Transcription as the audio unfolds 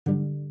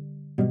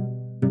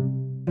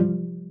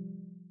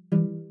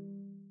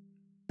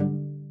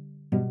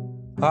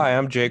Hi,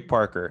 I'm Jake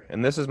Parker,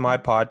 and this is my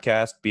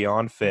podcast,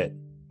 Beyond Fit.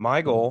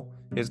 My goal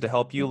is to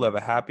help you live a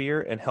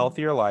happier and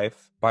healthier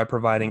life by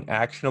providing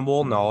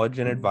actionable knowledge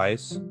and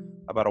advice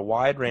about a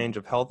wide range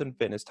of health and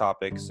fitness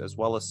topics as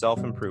well as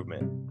self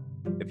improvement.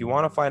 If you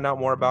want to find out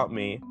more about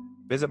me,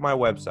 visit my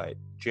website,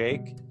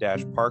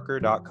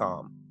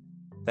 jake-parker.com.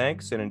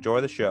 Thanks and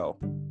enjoy the show.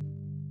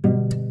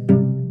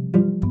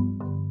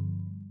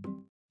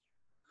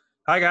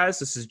 Hi, guys.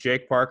 This is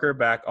Jake Parker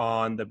back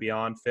on the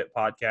Beyond Fit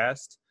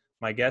podcast.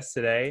 My guest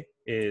today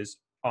is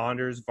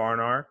Anders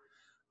Varnar.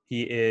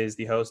 He is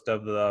the host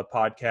of the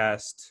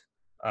podcast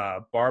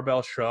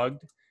Barbell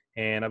Shrugged,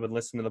 and I've been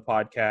listening to the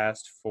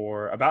podcast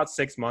for about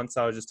 6 months.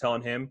 I was just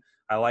telling him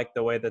I like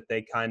the way that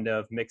they kind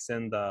of mix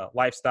in the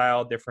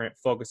lifestyle, different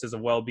focuses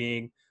of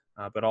well-being,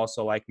 but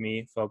also, like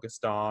me,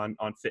 focused on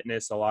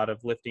fitness, a lot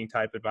of lifting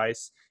type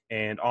advice.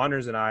 And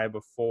Anders and I,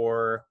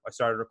 before I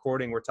started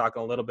recording, we're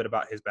talking a little bit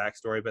about his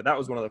backstory, but that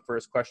was one of the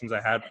first questions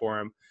I had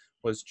for him,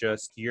 was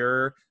just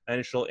your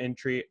initial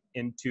entry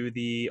into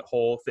the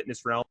whole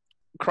fitness realm.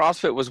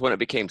 CrossFit was when it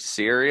became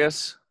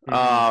serious. And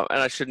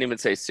I shouldn't even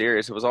say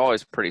serious. It was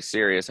always pretty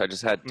serious. I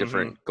just had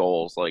different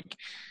goals. Like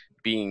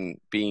being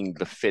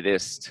the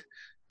fittest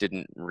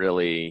didn't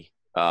really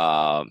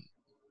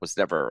was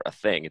never a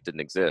thing. It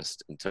didn't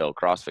exist until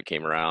CrossFit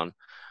came around.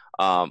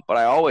 But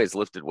I always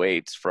lifted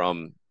weights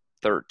from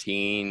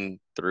 13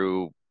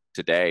 through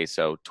today.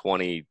 So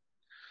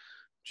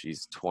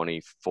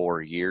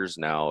 24 years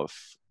now of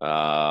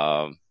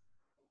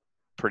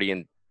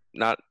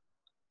not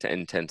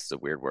intense is a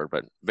weird word,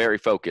 but very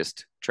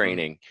focused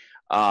training.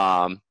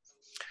 CrossFit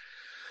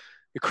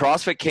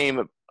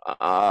came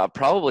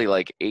probably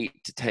like 8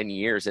 to 10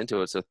 years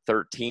into it. So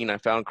 13, I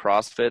found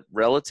CrossFit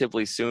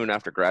relatively soon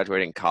after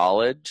graduating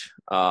college.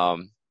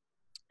 Did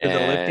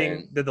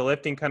the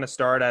lifting kind of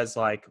start as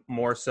like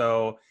more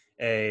so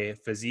a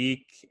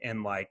physique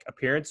and like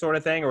appearance sort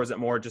of thing, or was it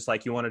more just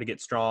like you wanted to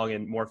get strong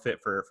and more fit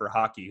for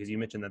hockey? Because you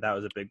mentioned that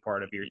was a big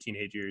part of your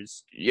teenage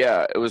years.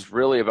 Yeah, it was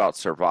really about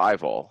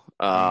survival.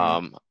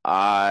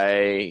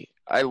 I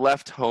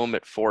left home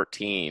at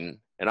 14,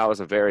 and I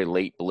was a very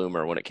late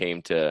bloomer when it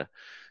came to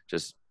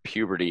just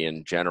puberty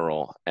in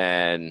general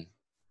and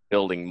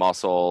building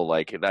muscle.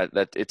 Like that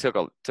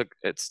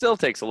it still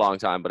takes a long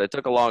time, but it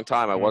took a long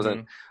time. I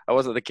wasn't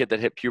the kid that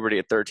hit puberty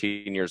at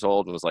 13 years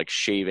old and was like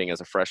shaving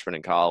as a freshman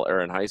in college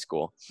or in high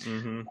school.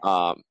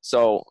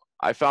 So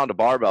I found a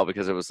barbell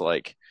because it was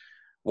like,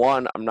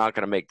 one, I'm not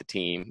going to make the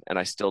team, and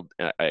I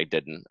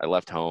didn't. I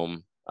left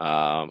home.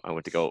 I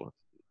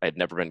had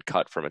never been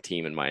cut from a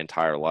team in my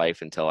entire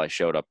life until I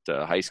showed up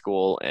to high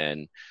school,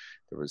 and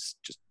there was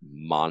just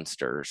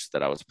monsters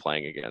that I was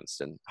playing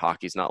against. And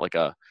hockey's not like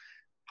a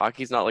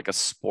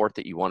sport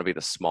that you want to be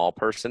the small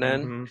person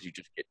in, because you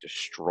just get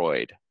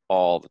destroyed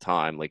all the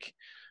time. Like,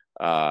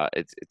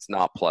 it's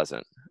not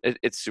pleasant.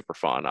 It's super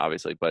fun,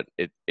 obviously, but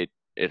it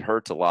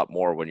hurts a lot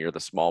more when you're the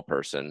small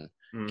person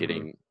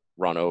getting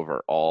run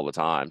over all the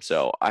time.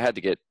 So I had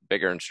to get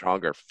bigger and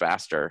stronger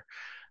faster.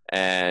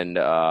 And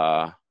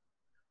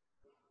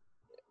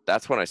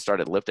that's when I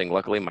started lifting.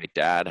 Luckily, my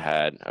dad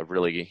had a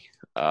really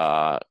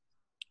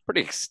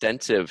pretty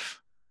extensive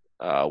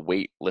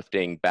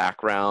weightlifting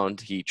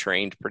background. He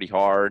trained pretty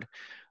hard.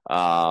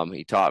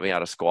 He taught me how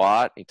to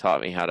squat. He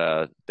taught me how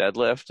to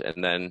deadlift.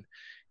 And then,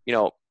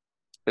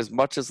 as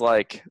much as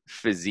like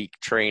physique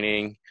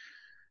training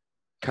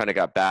kind of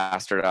got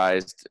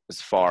bastardized as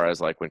far as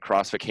like when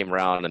CrossFit came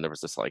around, and there was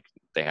this like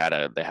they had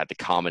the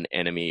common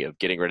enemy of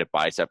getting rid of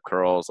bicep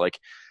curls. Like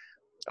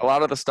a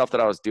lot of the stuff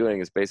that I was doing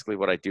is basically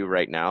what I do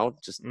right now,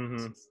 just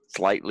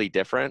slightly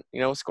different.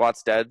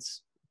 Squats,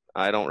 deads.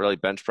 I don't really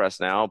bench press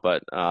now,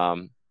 but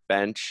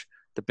bench,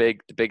 the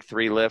big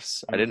three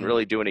lifts. I didn't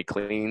really do any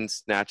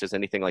cleans, snatches,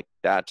 anything like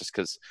that, just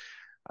because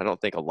I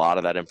don't think a lot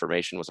of that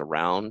information was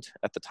around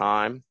at the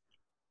time.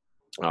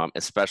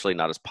 Especially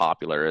not as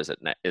popular as it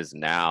is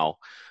now.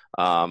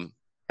 And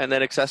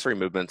then accessory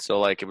movements. So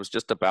like it was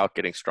just about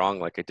getting strong.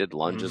 Like I did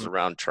lunges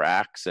around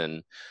tracks,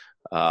 and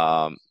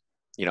I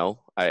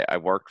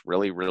worked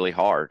really, really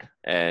hard,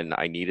 and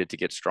I needed to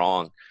get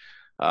strong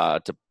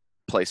to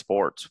play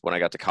sports. When I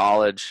got to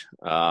college,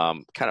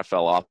 kind of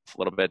fell off a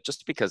little bit,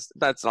 just because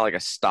that's not like I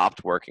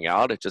stopped working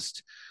out. It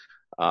just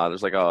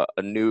there's like a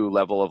new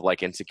level of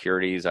like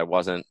insecurities. I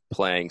wasn't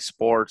playing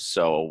sports,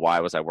 so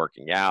why was I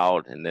working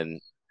out? And then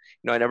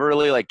I never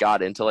really like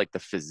got into like the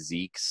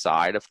physique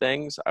side of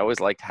things. I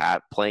always liked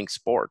playing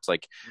sports.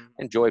 Like I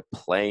enjoy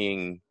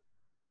playing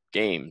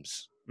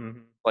games.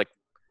 Like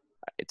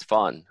it's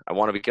fun. I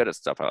want to be good at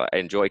stuff. I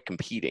enjoy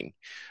competing.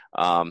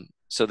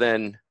 So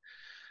then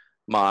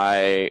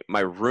my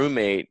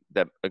roommate,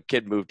 that a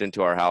kid moved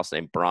into our house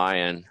named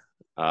Brian.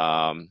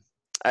 And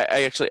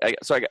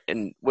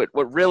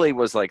what really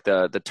was like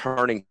the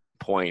turning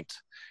point,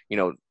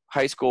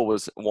 high school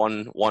was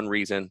one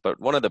reason, but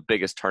one of the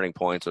biggest turning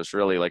points was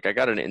really like I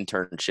got an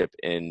internship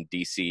in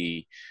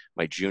DC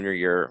my junior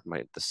year,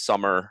 the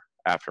summer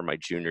after my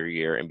junior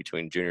year, in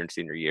between junior and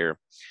senior year.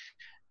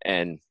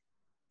 And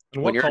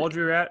what college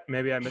were you at?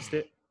 Maybe I missed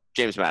it.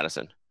 James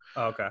Madison.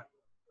 Oh, okay.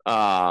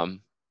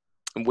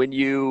 when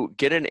you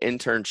get an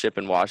internship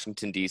in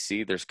Washington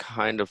D.C., there's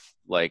kind of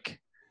like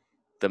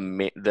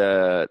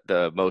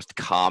the most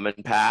common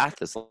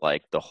path is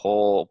like the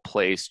whole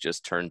place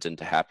just turns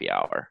into happy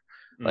hour.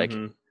 Like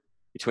Mm-hmm.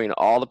 between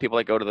all the people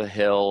that go to the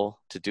Hill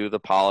to do the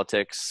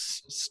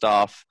politics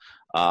stuff,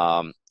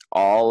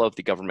 all of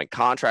the government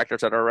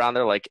contractors that are around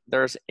there, like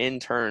there's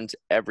interns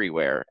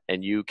everywhere,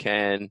 and you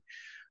can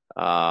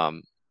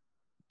um,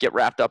 get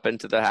wrapped up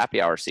into the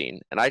happy hour scene.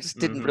 And I just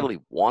didn't Mm-hmm. really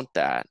want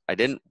that. I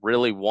didn't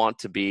really want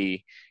to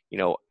be,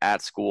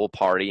 at school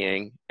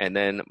partying and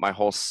then my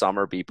whole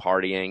summer be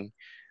partying.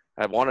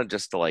 I wanted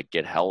just to like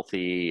get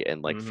healthy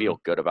and like Mm-hmm.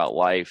 feel good about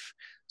life.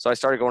 So I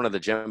started going to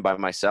the gym by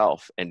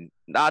myself, and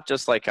not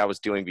just like I was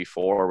doing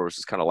before, where it was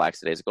just kind of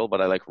lackadaisical,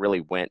 but I like really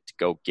went to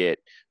go get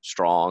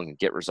strong and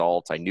get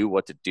results. I knew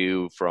what to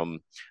do from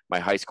my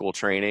high school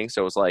training.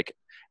 So it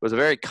was a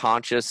very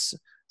conscious,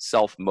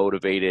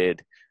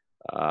 self-motivated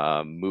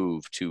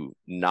move to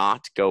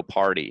not go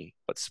party,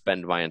 but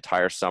spend my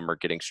entire summer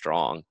getting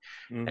strong.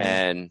 Mm-hmm.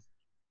 And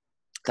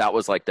that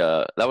was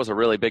that was a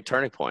really big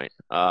turning point,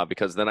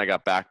 because then I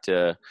got back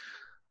to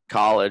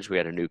college. We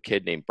had a new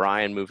kid named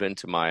Brian move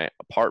into my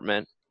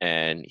apartment,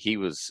 and he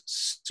was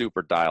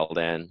super dialed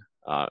in.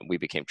 We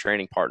became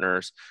training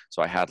partners,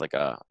 so I had like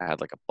a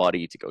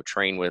buddy to go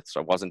train with, so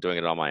I wasn't doing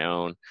it on my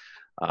own.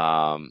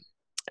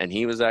 And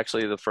he was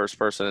actually the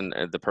person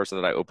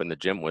that I opened the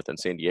gym with in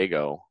San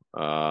Diego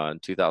in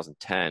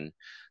 2010.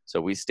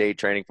 So we stayed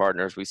training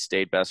partners, we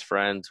stayed best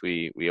friends,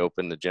 we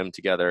opened the gym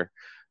together,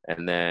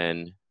 and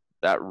then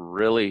that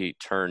really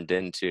turned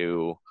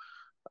into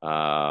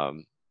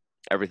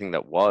everything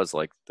that was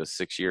like the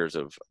 6 years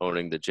of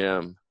owning the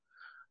gym,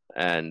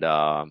 and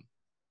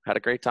had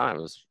a great time.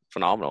 It was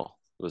phenomenal.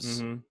 It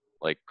was Mm-hmm.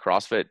 like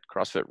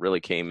CrossFit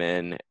really came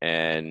in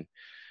and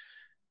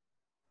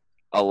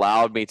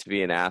allowed me to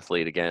be an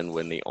athlete again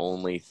when the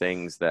only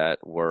things that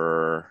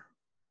were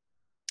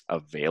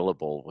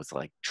available was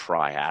like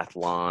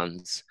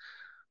triathlons.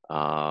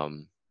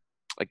 Um,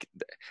 like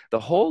the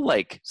whole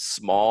like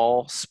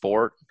small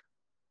sport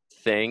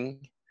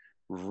thing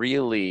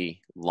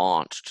really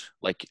launched.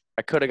 Like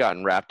I could have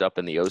gotten wrapped up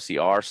in the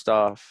OCR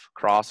stuff,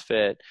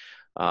 CrossFit,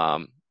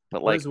 um,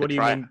 but like What do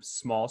you mean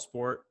small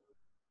sport?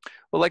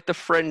 well, like the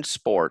fringe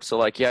sports. So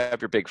like you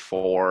have your big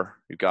four.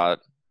 You've got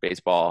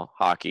baseball,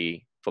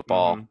 hockey,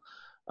 Mm-hmm.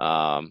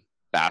 football,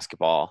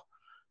 basketball,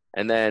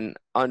 and then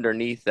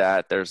underneath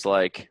that, there's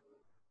like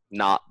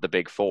not the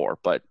big four,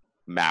 but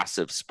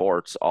massive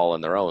sports all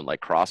in their own. Like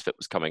CrossFit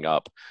was coming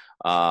up.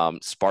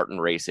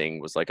 Spartan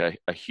racing was like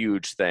a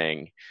huge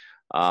thing.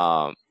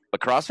 But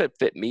CrossFit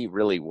fit me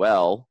really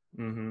well,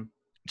 Mm-hmm.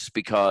 just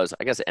because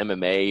I guess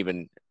MMA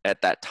even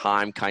at that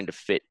time kind of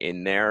fit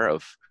in there.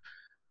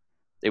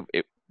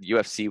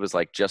 UFC was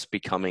like just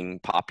becoming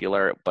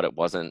popular, but it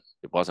wasn't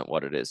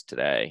what it is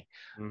today.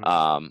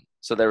 Mm-hmm.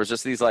 So there was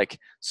just these like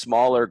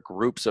smaller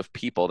groups of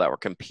people that were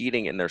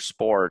competing in their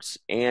sports,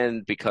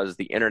 and because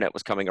the internet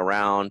was coming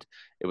around,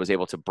 it was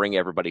able to bring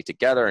everybody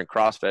together. And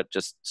CrossFit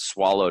just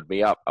swallowed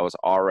me up. I was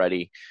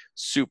already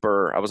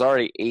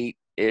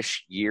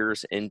 8-ish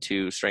years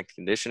into strength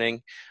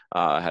conditioning.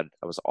 I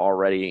was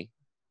already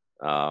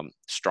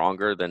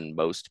stronger than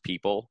most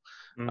people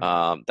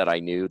Mm-hmm. that I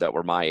knew that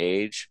were my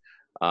age.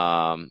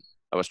 I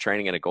was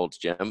training in a Gold's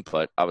Gym,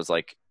 but I was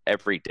like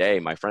every day,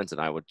 my friends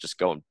and I would just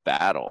go and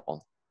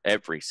battle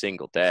every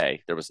single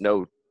day. There was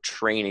no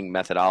training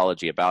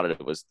methodology about it.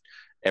 It was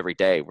every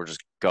day we're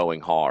just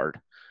going hard,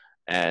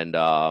 and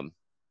I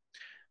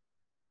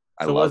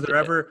So loved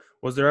it.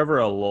 was there ever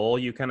a lull?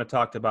 You kind of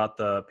talked about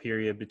the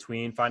period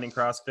between finding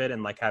CrossFit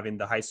and like having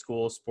the high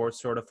school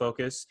sports sort of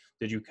focus.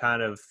 Did you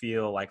kind of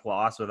feel like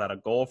lost without a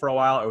goal for a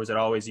while, or was it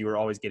always you were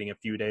always getting a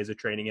few days of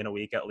training in a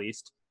week at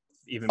least,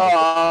 even before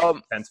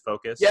Um, intense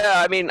focus?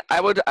 yeah, I mean, I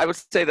would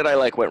say that I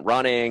like went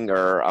running,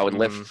 or I would Mm-hmm.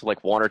 lift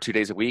like 1 or 2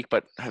 days a week.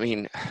 But I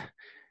mean,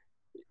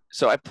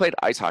 so I played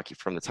ice hockey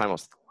from the time I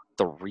was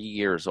 3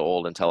 years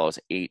old until I was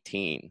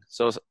 18.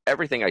 So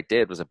everything I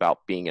did was about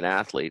being an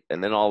athlete.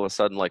 And then all of a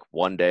sudden, like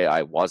one day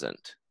I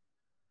wasn't.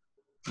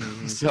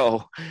 Mm-hmm.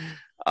 So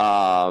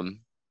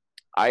um,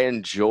 I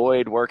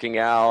enjoyed working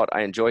out.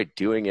 I enjoyed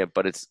doing it,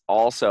 but it's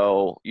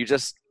also, you're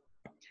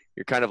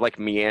kind of like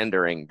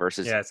meandering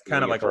versus Yeah, it's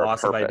kind doing of it like a for a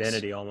loss of purpose.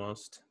 identity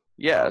almost,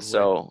 Yeah. probably.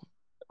 So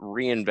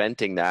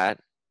reinventing that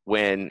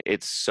when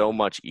it's so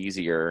much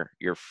easier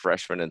your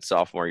freshman and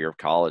sophomore year of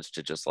college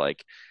to just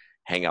like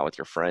hang out with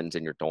your friends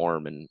in your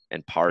dorm and Yeah.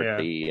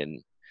 party,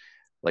 and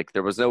like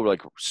there was no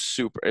like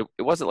it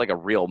wasn't like a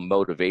real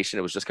motivation.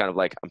 It was just kind of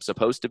like, I'm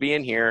supposed to be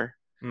in here.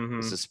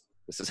 Mm-hmm. this is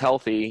this is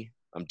healthy.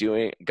 I'm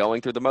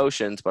going through the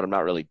motions, but I'm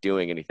not really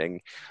doing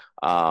anything.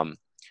 um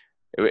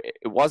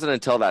it wasn't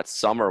until that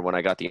summer when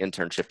I got the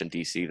internship in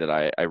DC that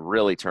I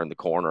really turned the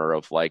corner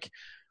of like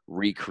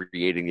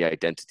recreating the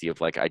identity of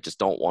like, I just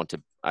don't want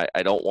to,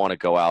 I don't want to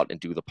go out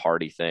and do the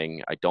party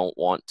thing. I don't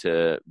want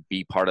to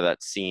be part of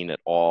that scene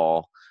at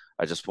all.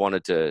 I just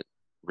wanted to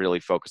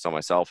really focus on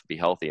myself and be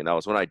healthy. And that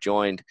was when I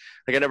joined,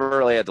 like I never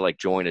really had to like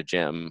join a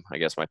gym. I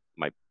guess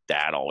my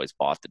dad always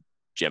bought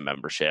gym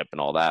membership and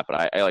all that,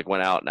 but I like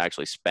went out and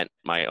actually spent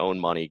my own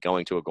money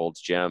going to a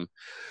Gold's Gym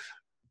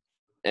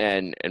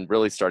and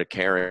really started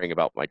caring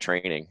about my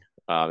training.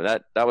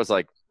 That was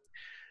like,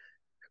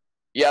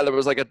 yeah, there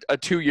was like a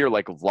 2 year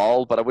like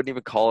lull, but I wouldn't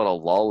even call it a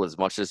lull as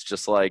much as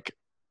just like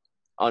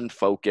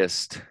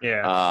unfocused,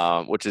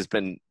 Yeah. which has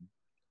been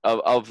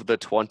of the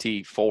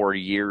 24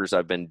 years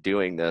I've been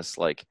doing this,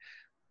 like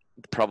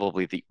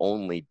probably the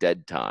only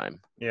dead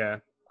time. Yeah.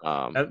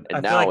 And I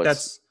feel now like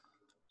it's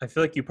I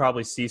feel like you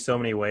probably see so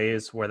many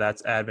ways where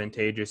that's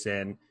advantageous,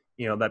 and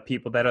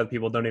that other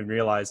people don't even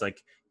realize,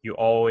 like, you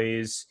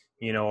always,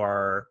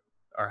 are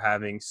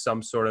having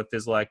some sort of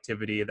physical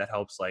activity that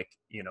helps, like,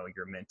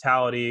 your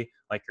mentality,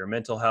 like your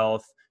mental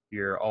health.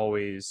 You're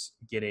always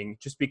getting,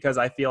 just because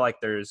I feel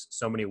like there's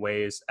so many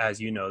ways, as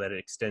you know, that it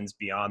extends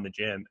beyond the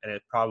gym, and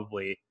it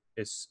probably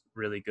is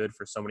really good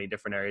for so many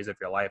different areas of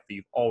your life, that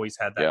you've always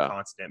had that yeah.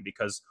 constant.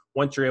 Because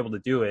once you're able to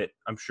do it,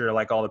 I'm sure,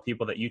 like all the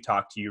people that you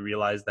talk to, you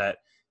realize that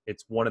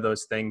it's one of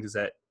those things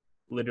that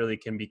literally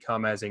can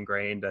become as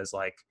ingrained as,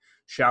 like,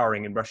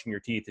 showering and brushing your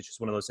teeth. It's just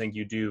one of those things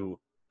you do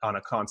on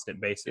a constant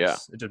Yeah.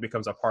 basis. It just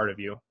becomes a part of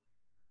you.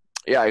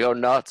 Yeah, I go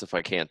nuts if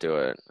I can't do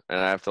it, and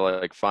I have to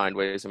like find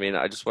ways. I mean,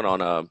 I just went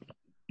on I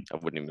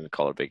wouldn't even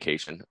call it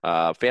vacation,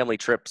 family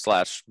trip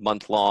 /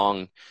 month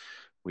long.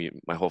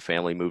 My whole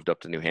family moved up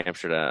to New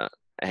Hampshire to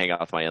hang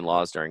out with my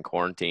in-laws during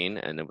quarantine,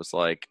 and it was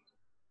like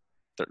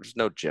there's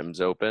no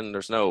gyms open,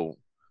 there's no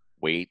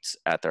weights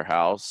at their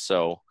house,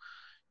 so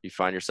you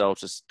find yourself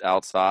just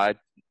outside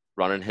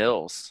running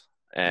hills,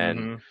 and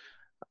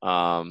Mm-hmm.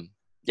 um,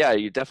 yeah,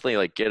 you definitely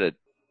like get it.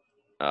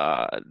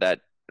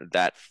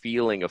 That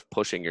feeling of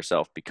pushing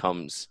yourself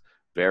becomes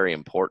very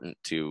important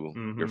to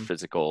your Mm-hmm.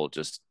 physical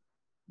just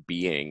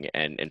being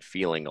and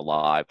feeling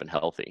alive and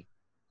healthy.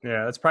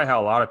 Yeah, that's probably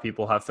how a lot of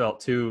people have felt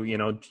too.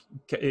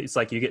 It's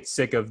like you get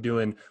sick of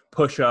doing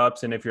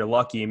push-ups, and if you're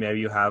lucky, maybe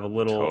you have a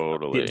little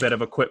Totally. bit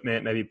of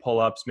equipment, maybe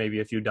pull-ups, maybe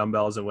a few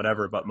dumbbells and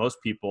whatever. But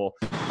most people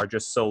are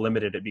just so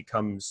limited; it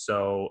becomes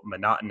so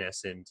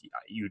monotonous, and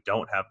you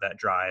don't have that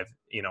drive.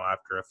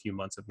 After a few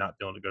months of not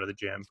being able to go to the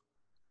gym.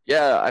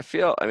 Yeah,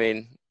 I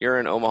mean, you're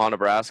in Omaha,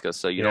 Nebraska,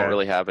 so you don't Yeah.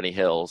 really have any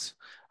hills.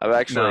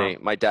 No.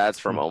 My dad's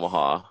from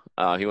Omaha.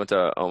 He went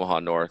to Omaha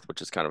North, which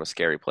is kind of a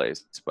scary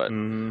place, but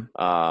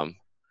Mm-hmm. um,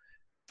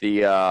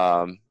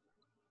 the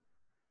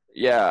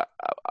yeah,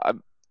 I,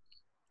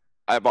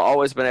 I've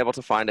always been able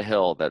to find a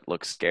hill that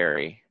looks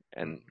scary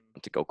and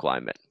to go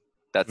climb it.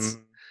 That's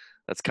Mm-hmm.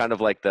 that's kind of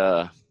like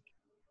the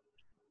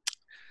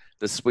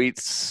sweet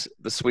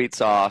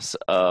sauce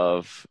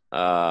of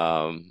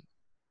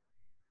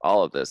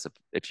all of this.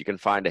 If you can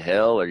find a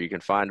hill or you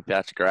can find a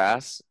patch of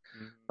grass,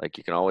 like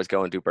you can always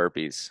go and do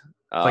burpees. It's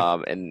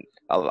like, And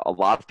a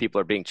lot of people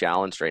are being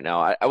challenged right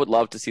now. I would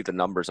love to see the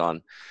numbers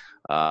on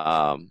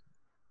um,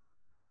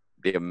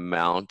 the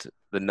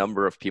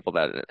number of people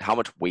how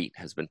much weight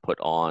has been put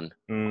on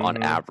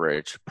mm-hmm.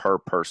 average per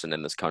person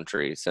in this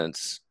country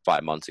since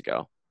 5 months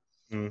ago.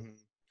 Mm-hmm.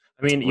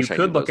 I mean, you Wish I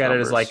knew could look those at it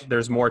as numbers. like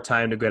there's more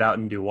time to get out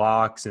and do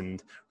walks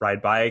and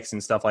ride bikes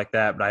and stuff like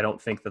that. But I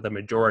don't think that the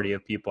majority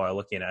of people are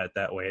looking at it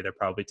that way. They're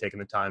probably taking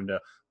the time to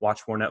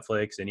watch more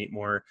Netflix and eat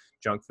more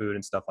junk food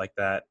and stuff like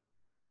that,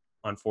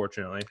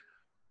 unfortunately.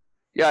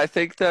 Yeah, I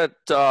think that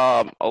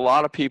a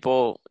lot of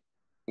people,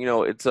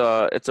 it's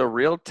a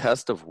real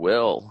test of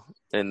will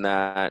in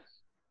that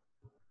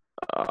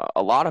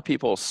a lot of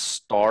people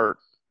start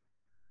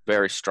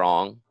very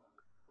strong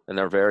and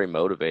they're very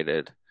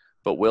motivated,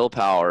 but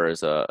willpower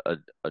is a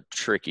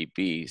tricky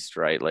beast,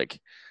 right? Like,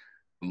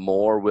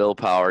 more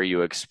willpower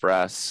you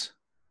express,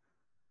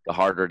 the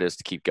harder it is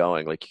to keep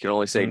going. Like, you can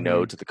only say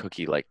no Mm-hmm. to the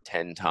cookie like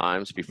 10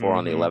 times before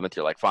on the Mm-hmm. 11th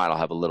you're like, fine, I'll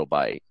have a little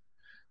bite.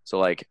 So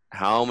like,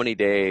 how many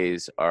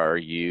days are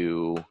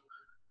you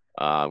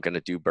going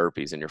to do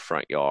burpees in your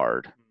front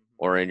yard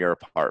or in your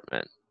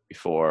apartment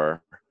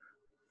before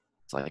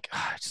it's like,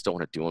 I just don't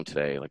want to do them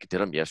today. Like, I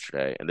did them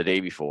yesterday and the day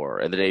before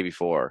and the day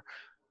before.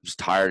 I'm just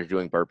tired of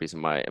doing burpees in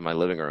my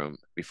living room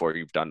before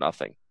you've done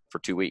nothing for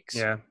 2 weeks.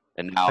 Yeah.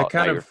 And That now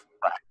kind you're of,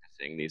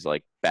 practicing these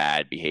like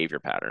bad behavior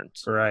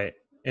patterns. right.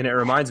 And it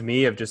reminds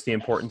me of just the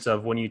importance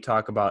of when you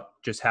talk about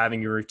just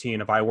having your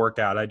routine. If I work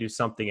out, I do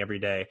something every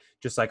day.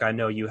 Just like I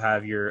know you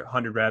have your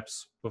 100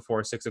 reps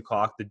before 6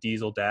 o'clock, the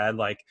diesel dad,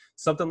 like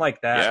something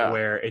like that, Yeah.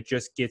 where it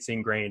just gets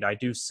ingrained. I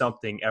do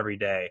something every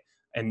day.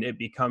 And it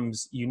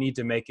becomes, you need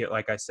to make it,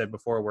 like I said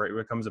before, where it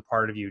becomes a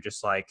part of you,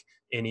 just like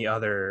any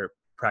other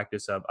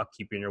practice of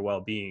upkeeping your well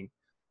being,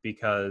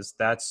 because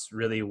that's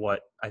really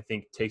what I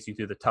think takes you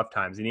through the tough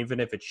times. And even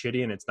if it's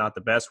shitty and it's not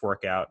the best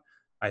workout,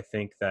 I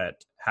think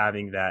that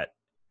having that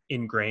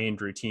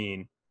ingrained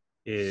routine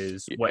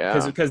is what,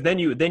 Yeah. because then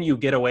you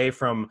get away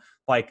from,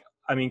 like,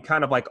 I mean,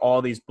 kind of like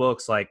all these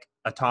books like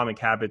Atomic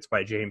Habits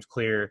by James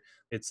Clear.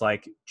 It's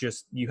like,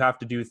 just, you have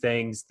to do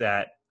things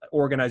that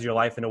organize your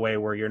life in a way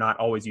where you're not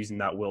always using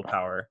that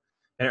willpower.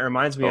 And it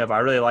reminds me of, I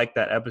really like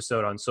that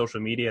episode on social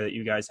media that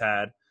you guys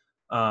had,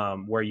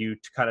 where you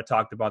kind of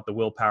talked about the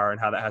willpower and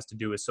how that has to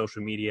do with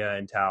social media,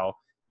 and how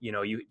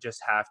you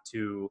just have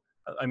to,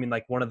 I mean,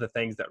 like, one of the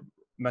things that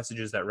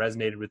messages that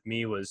resonated with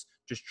me was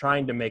just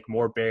trying to make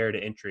more barrier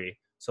to entry.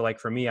 So like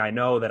for me, I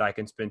know that I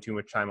can spend too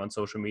much time on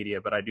social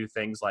media, but I do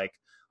things like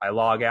I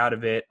log out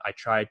of it. I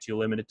try to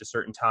limit it to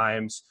certain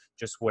times,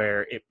 just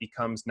where it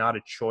becomes not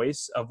a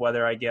choice of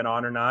whether I get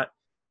on or not,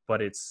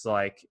 but it's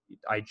like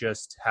I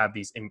just have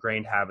these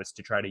ingrained habits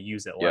to try to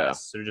use it Yeah.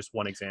 less. So just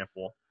one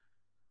example.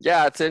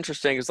 Yeah, it's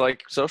interesting. It's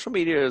like social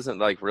media isn't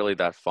like really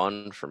that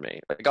fun for me.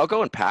 Like I'll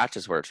go in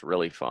patches where it's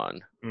really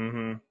fun.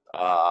 Mm-hmm.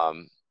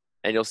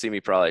 And you'll see me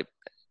probably.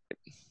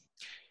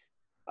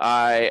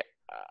 I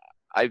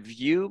I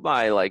view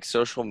my like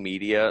social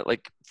media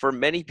like for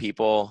many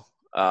people.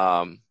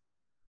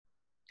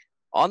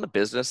 On the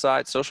business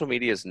side, social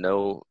media is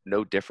no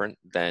different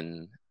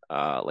than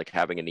like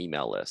having an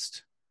email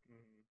list.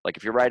 Like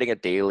if you're writing a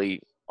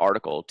daily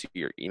article to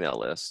your email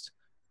list,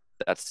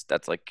 that's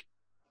like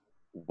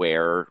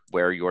where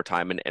your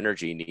time and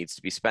energy needs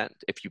to be spent.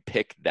 If you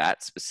pick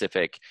that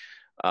specific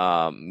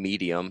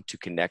medium to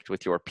connect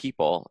with your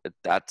people,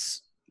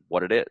 that's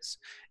what it is.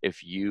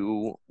 If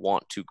you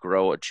want to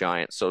grow a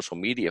giant social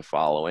media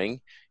following,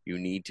 you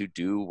need to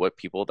do what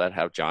people that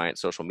have giant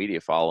social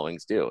media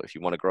followings do. If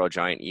you want to grow a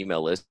giant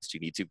email list, you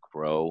need to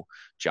grow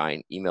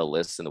giant email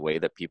lists in the way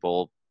that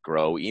people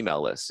grow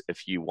email lists.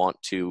 If you want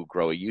to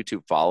grow a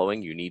YouTube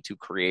following, you need to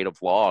create a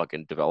vlog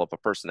and develop a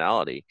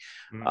personality.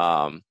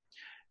 Mm-hmm.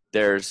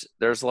 There's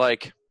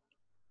like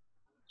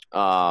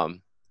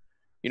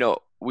you know,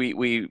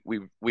 we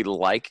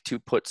like to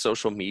put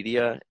social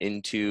media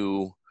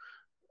into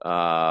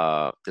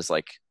this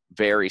like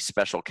very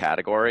special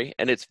category,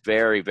 and it's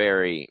very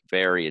very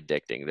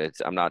addicting.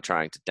 I'm not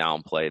trying to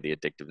downplay the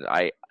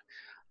addictiveness.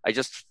 I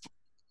just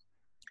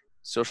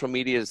social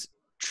media is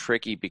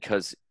tricky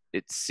because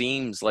it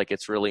seems like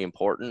it's really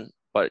important,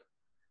 but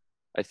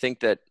I think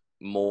that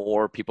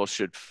more people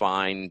should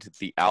find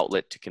the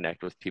outlet to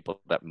connect with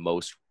people that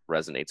most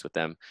resonates with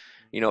them.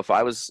 You know, if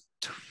I was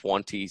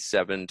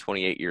 27,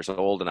 28 years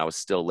old and I was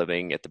still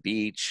living at the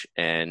beach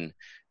and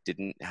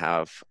didn't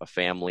have a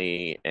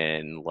family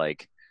and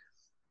like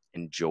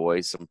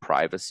enjoy some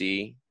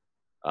privacy,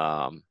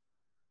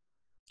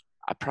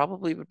 I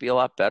probably would be a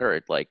lot better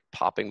at like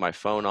popping my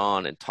phone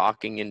on and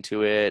talking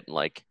into it and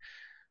like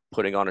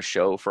putting on a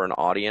show for an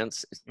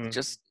audience. It's Mm-hmm.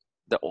 just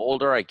the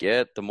older I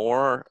get, the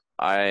more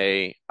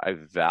I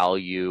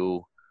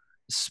value,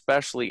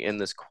 especially in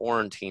this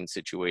quarantine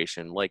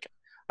situation. Like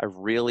I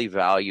really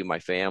value my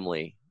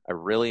family. I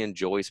really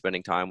enjoy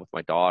spending time with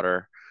my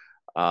daughter.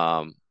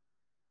 Um,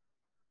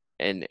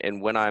 and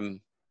when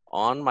I'm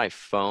on my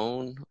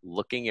phone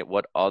looking at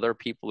what other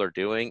people are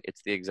doing,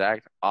 it's the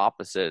exact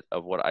opposite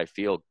of what I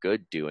feel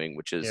good doing,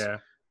 which is Yeah.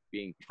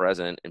 being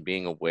present and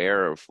being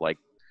aware of like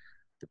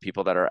the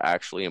people that are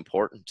actually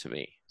important to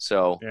me.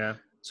 So Yeah.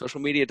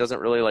 social media doesn't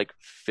really like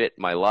fit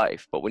my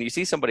life. But when you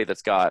see somebody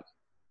that's got,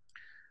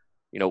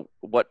 you know,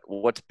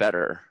 what's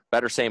better,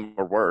 same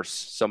or worse,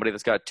 somebody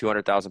that's got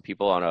 200,000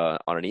 people on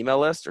an email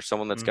list or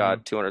someone that's Mm-hmm.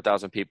 got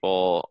 200,000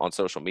 people on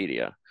social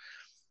media,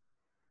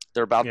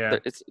 they're about, Yeah.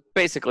 it's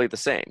basically the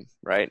same,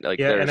 right? Like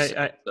Yeah. And there's,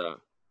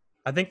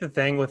 I think the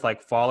thing with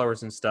like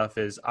followers and stuff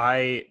is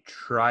I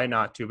try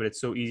not to, but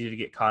it's so easy to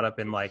get caught up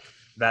in like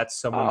that's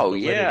someone's oh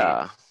validity.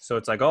 yeah, So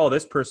it's like, oh,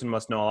 this person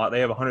must know a lot. They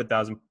have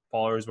 100,000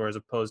 followers, whereas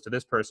opposed to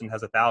this person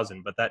has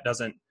 1,000. But that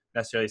doesn't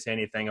necessarily say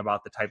anything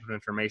about the type of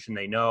information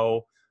they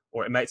know,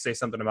 or it might say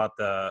something about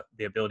the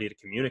ability to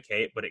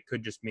communicate. But it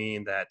could just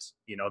mean that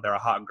they're a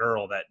hot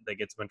girl that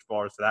gets a bunch of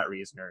followers for that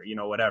reason, or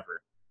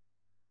whatever.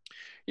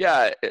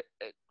 yeah.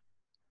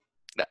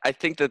 I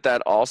think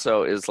that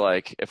also is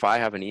like if I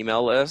have an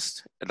email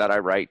list that I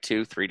write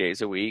to 3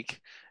 days a week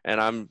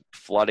and I'm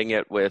flooding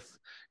it with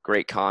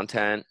great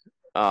content,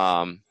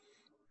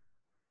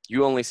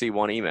 you only see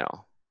one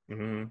email,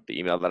 Mm-hmm. the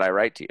email that I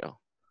write to you.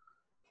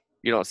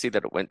 You don't see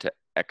that it went to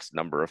X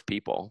number of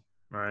people.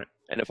 Right.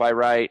 And if I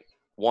write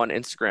one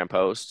Instagram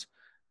post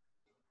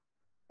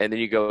and then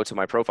you go to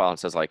my profile and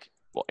says like,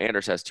 well,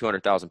 Anders has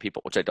 200,000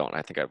 people, which I don't.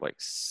 I think I have like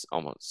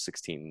almost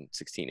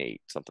 16.8,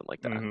 something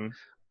like that.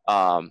 Mm-hmm.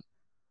 Um,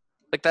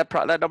 like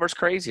that number's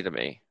crazy to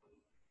me.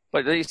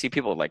 But then you see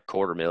people with like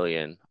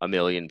 250,000,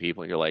 1,000,000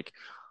 people. You're like,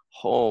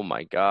 oh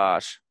my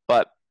gosh.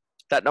 But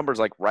that number's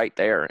like right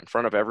there in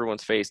front of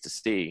everyone's face to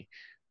see,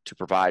 to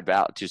provide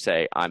value, to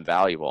say I'm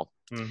valuable.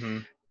 Mm-hmm.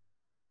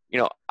 You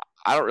know,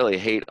 I don't really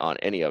hate on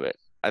any of it.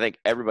 I think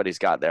everybody's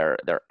got their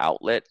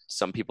outlet.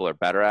 Some people are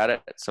better at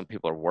it. Some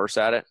people are worse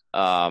at it.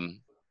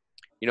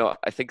 You know,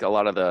 I think a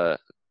lot of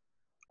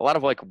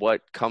like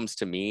what comes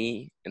to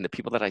me and the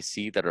people that I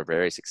see that are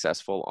very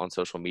successful on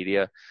social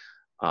media,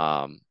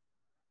 they're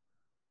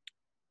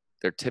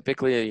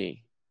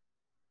typically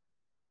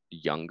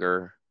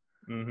younger.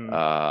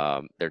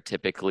 Mm-hmm. They're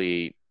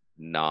typically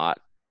not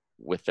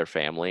with their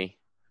family.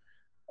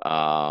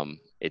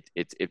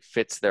 It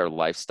fits their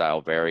lifestyle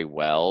very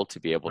well to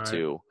be able Right.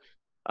 to,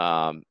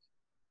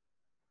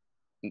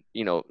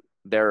 you know,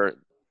 they're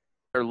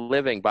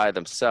living by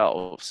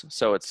themselves,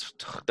 so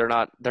they're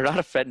not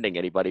offending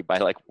anybody by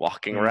like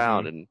walking Mm-hmm.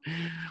 around and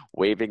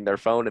waving their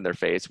phone in their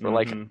face. But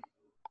like Mm-hmm.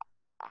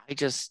 I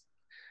just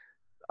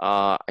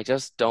I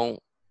just don't.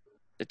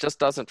 It just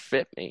doesn't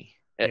fit me.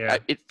 Yeah.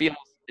 It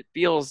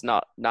feels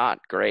not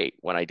great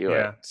when I do it.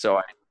 Yeah.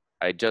 So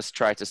I just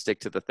try to stick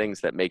to the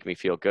things that make me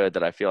feel good,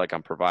 that I feel like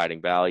I'm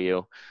providing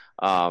value.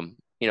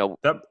 You know,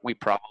 That, we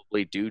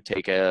probably do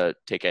take a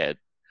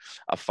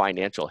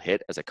financial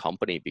hit as a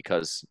company,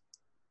 because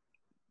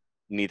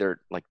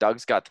neither, like,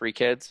 Doug's got 3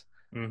 kids,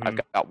 I've mm-hmm.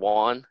 got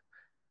one,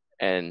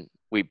 and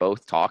we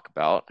both talk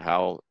about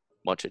how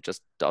much it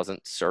just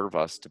doesn't serve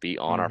us to be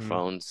on our Mm-hmm.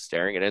 phones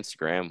staring at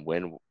Instagram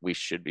when we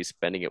should be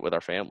spending it with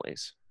our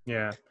families.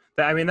 Yeah.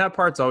 I mean, that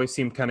part's always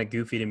seemed kind of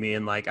goofy to me.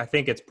 And like, I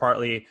think it's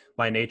partly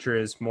my nature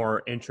is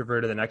more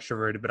introverted than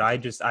extroverted, but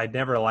I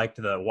never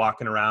liked the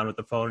walking around with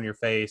the phone in your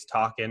face,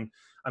 talking.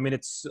 I mean,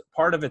 it's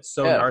part of it's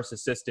so Yeah.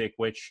 narcissistic,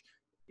 which,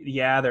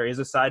 yeah, there is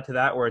a side to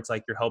that where it's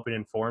like you're helping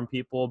inform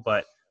people.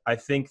 But I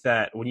think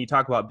that when you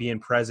talk about being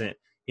present,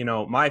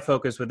 my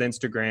focus with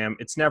Instagram,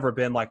 it's never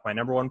been like my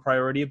number one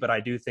priority, but I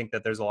do think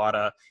that there's a lot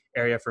of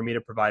area for me to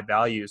provide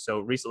value.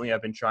 So recently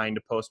I've been trying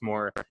to post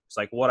more just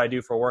like what I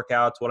do for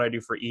workouts, what I do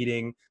for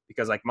eating,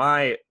 because like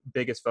my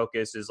biggest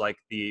focus is like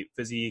the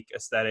physique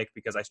aesthetic,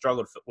 because I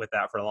struggled with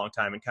that for a long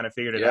time and kind of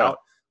figured it Yeah. out.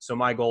 So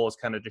my goal is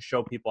kind of to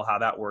show people how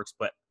that works.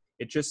 But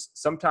it just,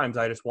 sometimes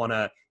I just want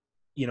to,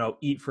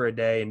 eat for a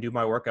day and do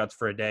my workouts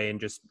for a day and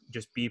just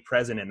be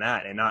present in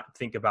that and not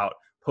think about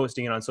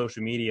posting it on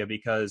social media,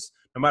 because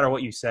no matter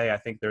what you say, I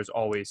think there's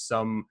always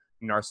some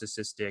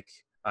narcissism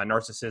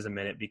in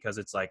it, because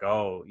it's like,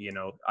 oh,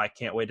 I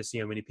can't wait to see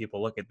how many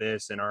people look at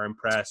this and are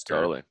impressed or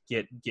Totally.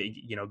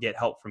 get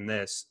help from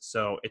this.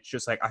 So it's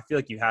just like, I feel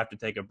like you have to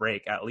take a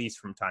break at least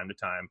from time to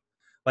time.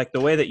 Like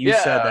the way that you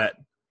said Yeah. that.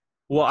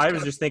 Well, Just I was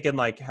gotta, just thinking,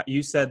 like,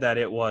 you said that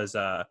it was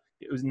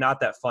not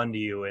that fun to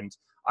you, and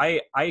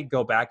I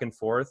go back and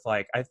forth.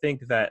 Like, I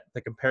think that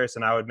the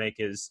comparison I would make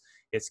is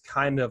it's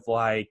kind of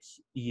like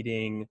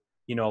eating,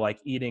 like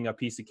eating a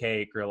piece of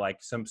cake or like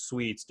some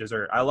sweets,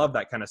 dessert. I love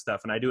that kind of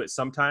stuff, and I do it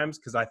sometimes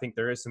because I think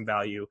there is some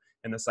value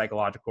in the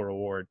psychological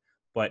reward.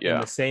 But in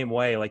yeah, the same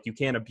way, like, you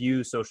can't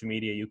abuse social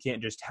media. You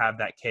can't just have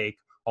that cake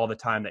all the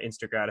time, the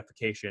instant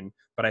gratification.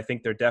 But I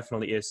think there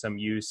definitely is some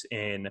use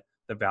in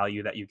the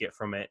value that you get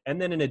from it.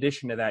 And then in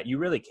addition to that, you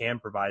really can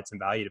provide some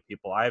value to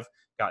people. I've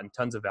gotten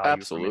tons of value from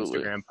absolutely.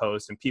 Instagram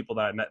posts and people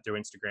that I met through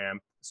Instagram.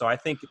 So I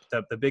think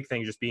the big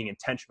thing is just being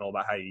intentional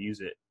about how you use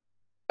it.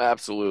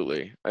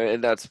 Absolutely.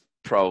 And that's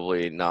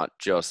probably not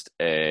just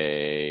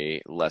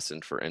a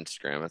lesson for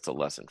Instagram. It's a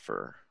lesson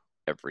for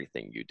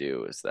everything you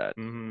do, is that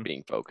Mm-hmm.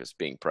 being focused,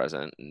 being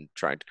present, and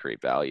trying to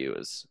create value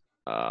is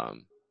a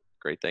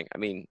great thing. I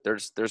mean,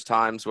 there's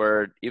times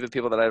where even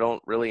people that I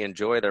don't really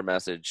enjoy their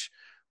message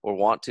or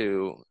want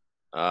to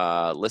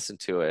listen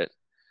to it,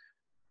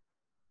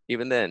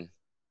 even then,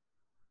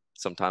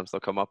 sometimes they'll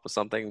come up with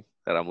something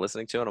that I'm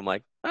listening to and I'm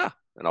like,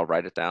 and I'll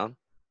write it down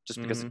just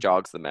because Mm-hmm. it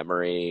jogs the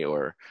memory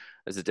or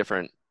is a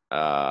different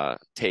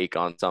take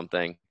on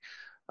something.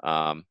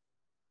 Um,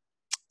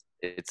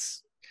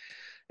 it's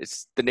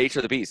it's the nature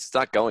of the beast. It's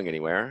not going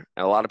anywhere,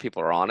 and a lot of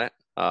people are on it.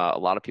 A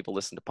lot of people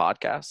listen to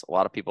podcasts. A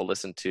lot of people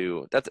listen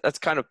to that's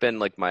kind of been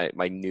like my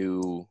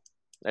new.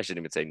 I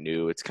shouldn't even say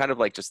new. It's kind of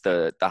like just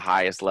the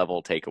highest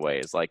level takeaway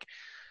is like,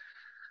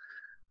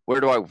 where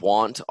do I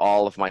want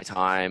all of my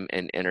time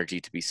and energy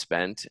to be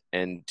spent?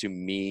 And to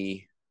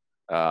me,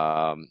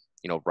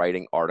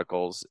 writing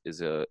articles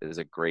is a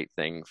great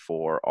thing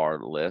for our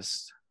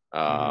list.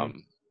 Mm-hmm.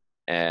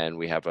 And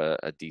we have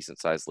a decent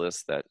sized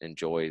list that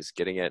enjoys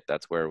getting it.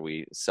 That's where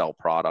we sell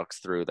products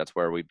through. That's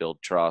where we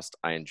build trust.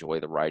 I enjoy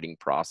the writing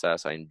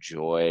process. I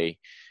enjoy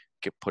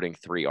putting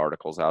 3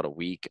 articles out a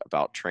week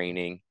about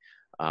training.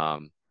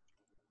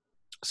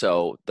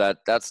 So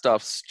that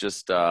stuff's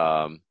just,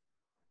 yeah,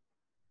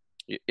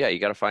 you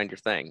got to find your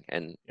thing.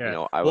 And,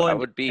 Yeah. Well, I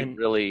would be and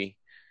really,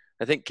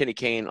 I think Kenny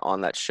Kane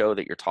on that show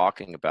that you're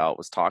talking about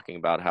was talking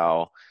about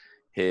how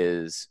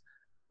his,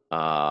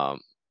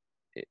 um,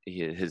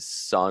 his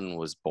son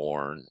was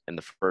born, and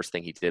the first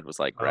thing he did was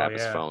like oh grab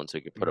his yeah, phone so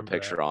he could I put a remember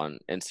that. picture on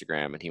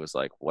Instagram, and he was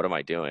like, what am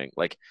I doing?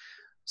 Like,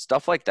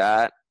 stuff like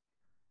that.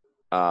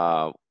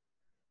 Uh,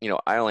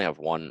 I only have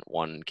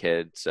one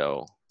kid,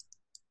 so,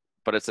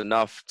 but it's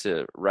enough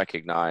to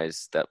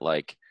recognize that,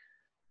 like,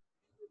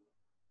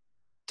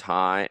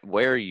 time,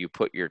 where you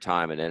put your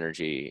time and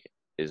energy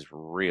is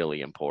really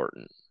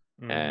important.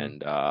 Mm-hmm.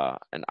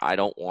 And I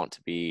don't want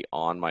to be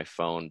on my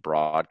phone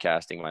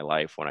broadcasting my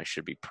life when I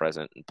should be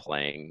present and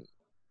playing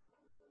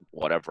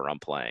whatever I'm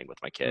playing with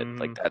my kid.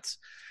 Like, Mm-hmm.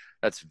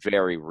 that's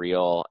very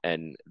real.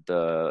 And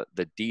the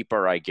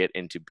deeper I get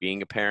into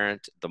being a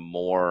parent,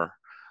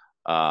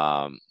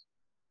 um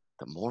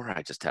the more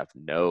I just have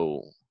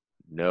no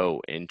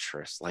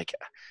interest. Like,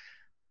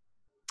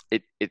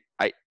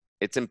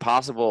 it's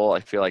impossible, I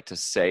feel like, to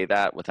say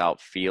that without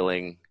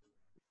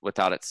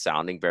it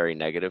sounding very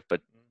negative,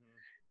 but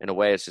in a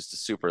way it's just a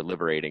super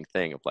liberating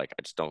thing of like,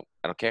 I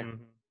don't care.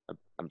 Mm-hmm.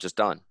 I'm just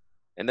done.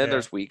 And then Yeah.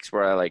 there's weeks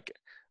where I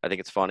think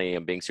it's funny,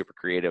 I'm being super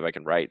creative, I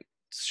can write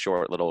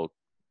short little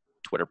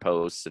Twitter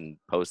posts and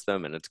post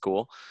them, and it's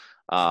cool.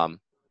 But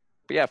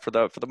yeah, for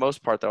the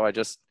most part though, I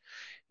just,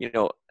 you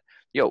know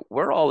yo,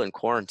 we're all in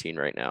quarantine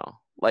right now.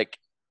 Like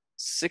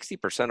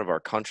 60% of our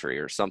country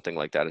or something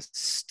like that is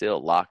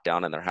still locked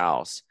down in their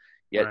house.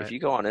 Yet if Right. you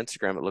go on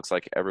Instagram, it looks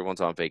like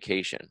everyone's on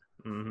vacation.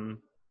 Mm-hmm.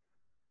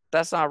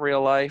 That's not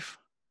real life.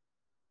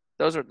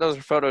 Those are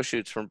photo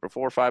shoots from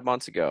before 5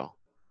 months ago.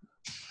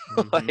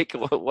 Mm-hmm. Like,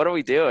 what are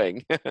we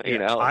doing? You Yeah,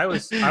 know, I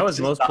was it's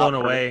just most blown not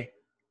for me. away.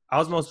 I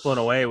was most blown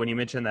away when you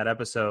mentioned that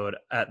episode.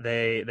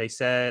 They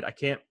said, I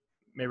can't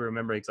maybe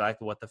remember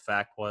exactly what the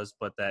fact was,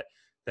 but that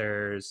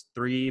there's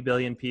 3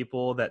 billion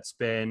people that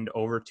spend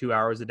over 2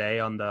 hours a day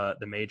on the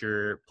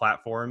major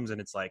platforms, and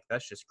it's like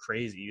that's just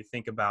crazy. You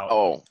think about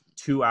Oh,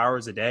 2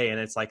 hours a day, and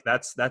it's like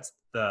that's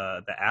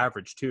the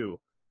average too,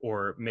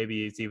 or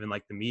maybe it's even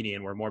like the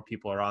median, where more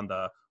people are on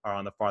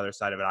the farther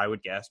side of it, I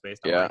would guess,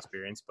 based on my yeah,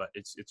 experience. But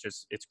it's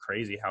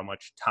crazy how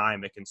much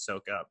time it can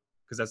soak up,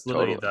 because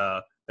totally.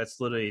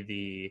 that's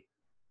literally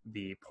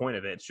the point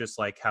of it. It's just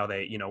like how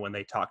they, when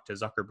they talk to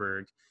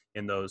Zuckerberg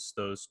in those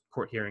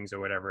court hearings or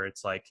whatever,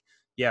 it's like,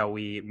 yeah,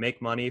 we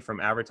make money from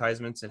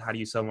advertisements, and how do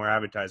you sell more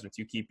advertisements?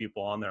 You keep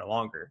people on there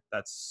longer.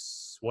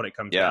 That's what it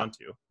comes Yeah, down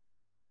to.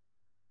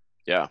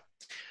 yeah.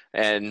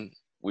 And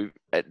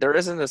there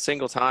isn't a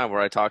single time where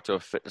I talk to a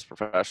fitness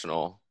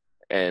professional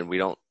and we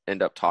don't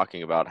end up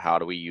talking about how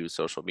do we use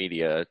social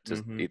media to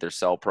Mm-hmm. either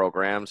sell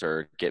programs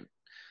or get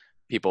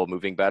people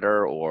moving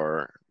better,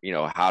 or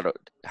how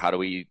do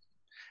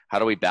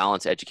we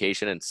balance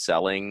education and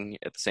selling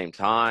at the same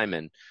time.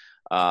 And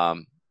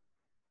um,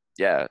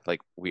 yeah, like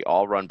we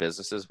all run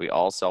businesses, we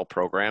all sell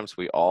programs,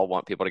 we all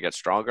want people to get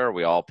stronger,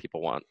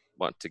 people want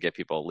to get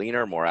people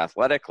leaner, more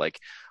athletic, like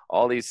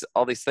all these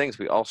things.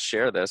 We all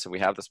share this, and we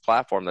have this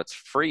platform that's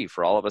free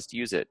for all of us to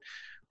use it,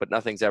 but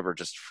nothing's ever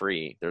just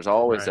free. There's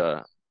always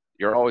Right. a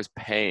You're always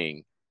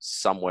paying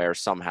somewhere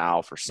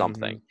somehow for Mm-hmm.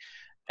 something.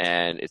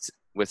 And it's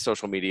with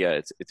social media,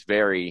 it's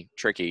very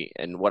tricky.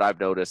 And what I've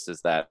noticed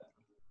is that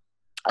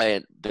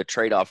the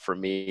trade-off for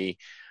me,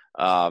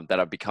 that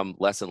I've become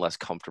less and less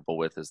comfortable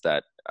with, is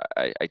that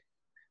I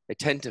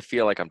tend to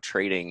feel like I'm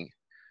trading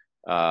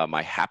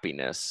my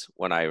happiness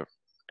when I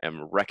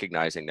am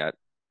recognizing that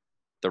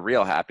the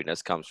real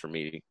happiness comes from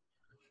me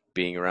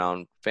being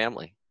around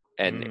family.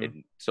 And Mm-hmm.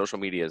 social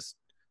media is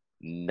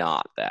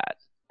not that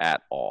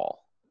at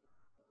all.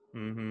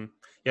 Mm-hmm.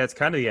 Yeah, it's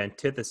kind of the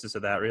antithesis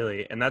of that,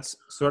 really, and that's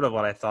sort of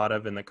what I thought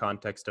of in the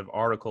context of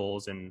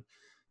articles and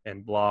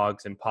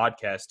blogs and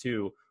podcasts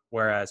too.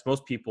 Whereas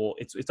most people,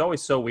 it's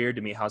always so weird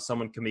to me how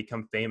someone can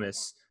become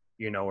famous,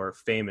 or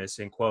famous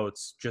in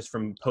quotes, just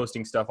from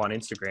posting stuff on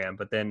Instagram,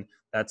 but then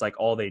that's like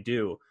all they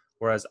do.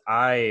 Whereas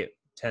I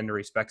tend to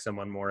respect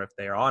someone more if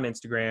they are on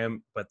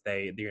Instagram, but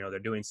they're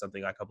doing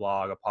something like a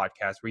blog, a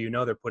podcast,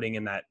 where they're putting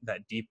in that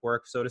deep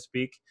work, so to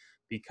speak,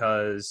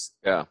 because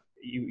Yeah.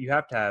 you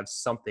have to have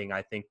something,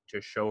 I think, to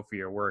show for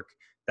your work.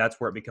 That's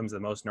where it becomes the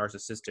most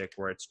narcissistic,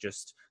 where it's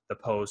just the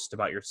post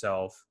about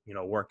yourself,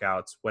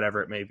 workouts,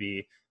 whatever it may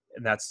be.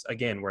 And that's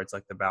again where it's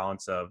like the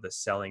balance of the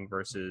selling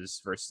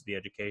versus the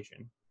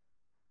education.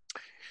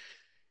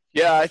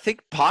 Yeah, I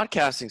think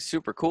podcasting's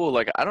super cool.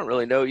 Like, I don't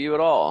really know you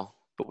at all,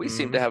 but we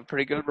seem to Mm-hmm. have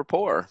pretty good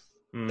rapport.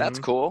 That's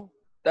Mm-hmm. cool.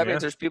 That means Yeah,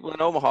 there's people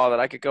in Omaha that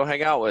I could go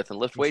hang out with and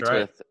lift that's weights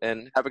right. with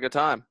and have a good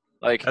time.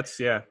 Like, That's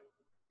yeah.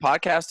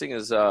 podcasting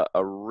is a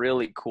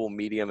really cool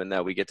medium in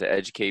that we get to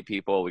educate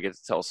people, we get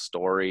to tell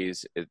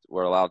stories.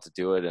 We're allowed to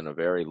do it in a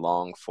very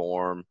long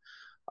form.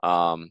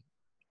 Um,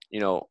 you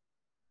know,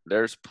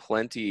 there's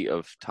plenty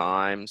of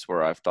times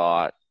where I've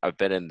thought I've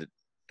been in the,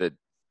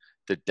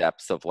 the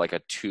depths of like a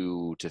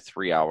 2 to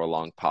 3 hour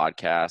long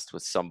podcast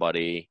with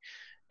somebody,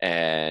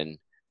 and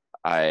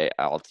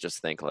I'll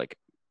just think like,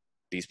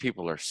 these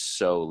people are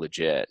so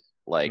legit.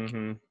 Like,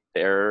 Mm-hmm.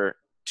 they're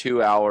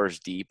 2 hours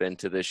deep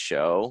into this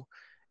show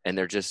and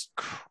they're just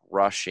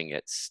crushing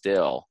it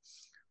still.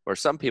 Or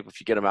some people,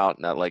 if you get them out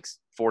in that like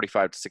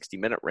 45 to 60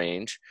 minute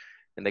range,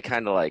 and they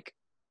kind of like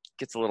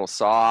gets a little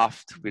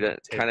soft, we don't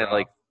kind Taper of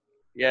like, off.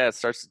 yeah, it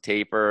starts to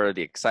taper.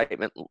 The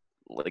excitement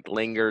like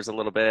lingers a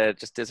little bit. It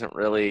just doesn't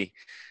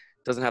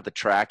have the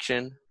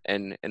traction.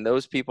 And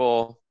those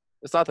people,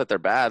 it's not that they're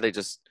bad. They're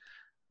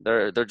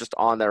just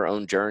on their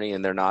own journey,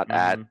 and they're not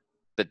at Mm-hmm.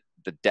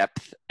 the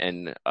depth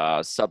and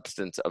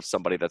substance of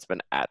somebody that's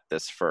been at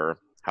this for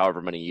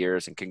however many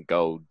years and can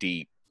go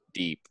deep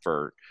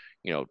for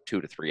 2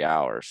 to 3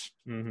 hours.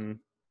 Mm-hmm.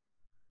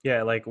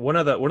 Yeah, like one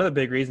of the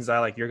big reasons I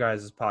like your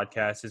guys'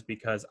 podcast is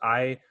because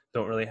I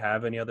don't really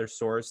have any other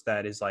source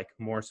that is like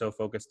more so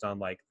focused on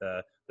like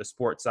the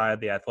sports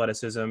side, the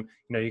athleticism.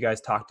 You guys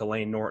talk to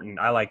Lane Norton.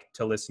 I like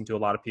to listen to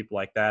a lot of people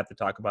like that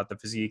talk about the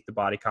physique, the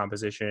body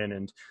composition,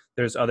 and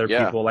there's other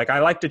Yeah, people. Like I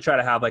like to try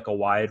to have like a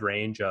wide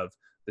range of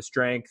the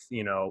strength, like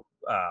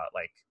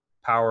yeah,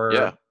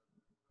 power,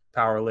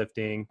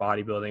 powerlifting,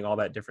 bodybuilding, all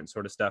that different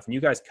sort of stuff. And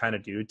you guys kind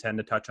of do tend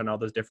to touch on all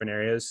those different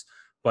areas,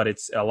 but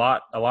it's a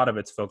lot of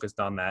it's focused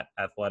on that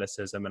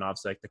athleticism and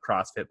obviously like the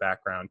CrossFit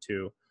background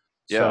too.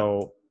 yeah.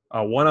 So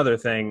One other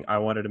thing I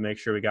wanted to make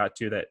sure we got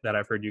to that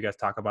I've heard you guys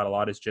talk about a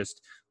lot is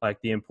just like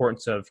the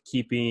importance of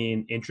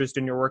keeping interest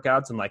in your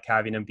workouts and like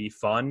having them be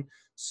fun.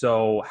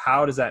 So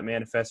how does that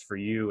manifest for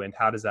you, and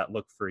how does that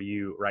look for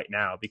you right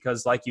now?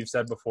 Because like you've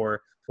said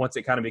before, once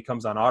it kind of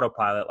becomes on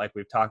autopilot, like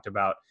we've talked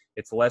about,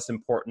 it's less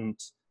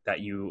important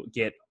that you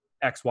get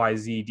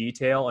XYZ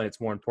detail, and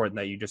it's more important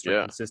that you just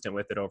are consistent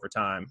with it over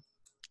time.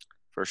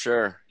 For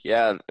sure.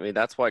 Yeah. I mean,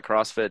 that's why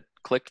CrossFit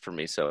clicked for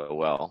me so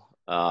well.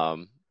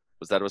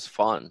 Was that it was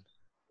fun.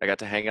 I got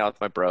to hang out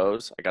with my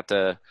bros. I got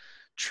to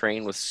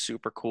train with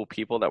super cool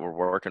people that were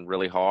working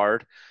really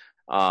hard.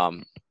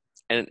 And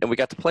we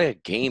got to play a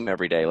game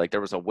every day. Like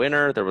there was a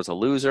winner, there was a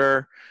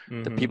loser.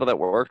 Mm-hmm. The people that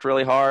worked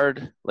really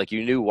hard, like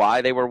you knew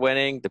why they were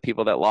winning. The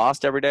people that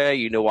lost every day,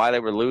 you knew why they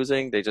were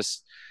losing. The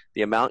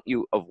amount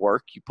of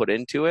work you put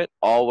into it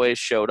always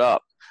showed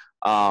up.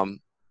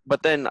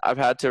 But then I've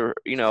had to,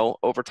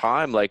 over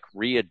time, like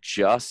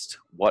readjust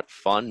what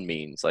fun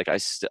means. Like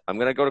I'm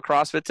going to go to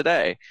CrossFit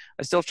today.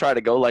 I still try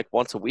to go like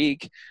once a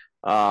week.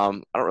 I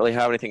don't really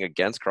have anything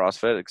against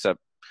CrossFit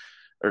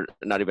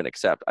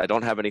I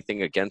don't have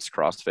anything against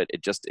CrossFit.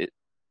 It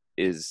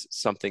is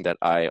something that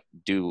I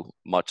do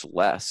much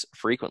less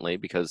frequently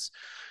because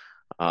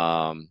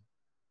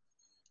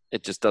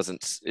it just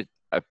doesn't,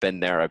 I've been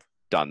there. I've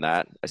done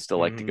that. I still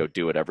like to go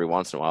do it every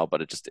once in a while,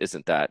 but it just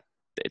isn't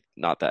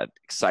not that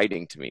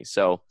exciting to me.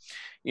 So,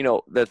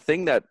 the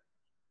thing that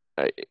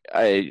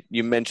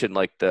you mentioned,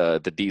 like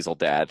the diesel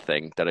dad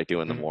thing that I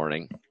do in the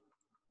morning,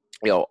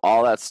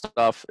 all that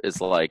stuff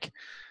is like,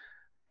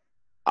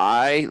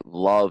 I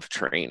love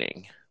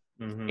training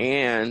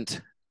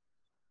and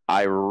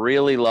I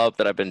really love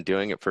that I've been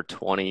doing it for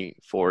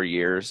 24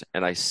 years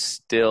and I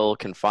still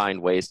can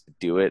find ways to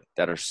do it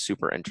that are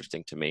super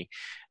interesting to me.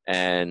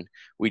 And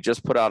we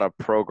just put out a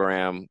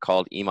program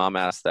called EMOM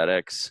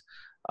Aesthetics.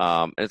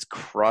 And it's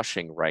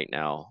crushing right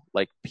now.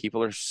 Like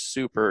people are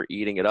super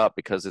eating it up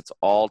because it's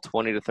all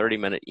 20 to 30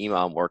 minute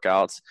EMOM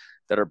workouts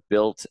that are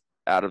built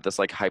out of this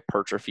like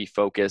hypertrophy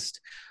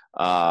focused,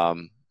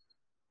 kind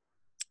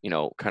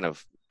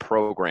of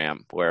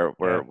program where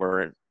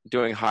we're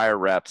doing higher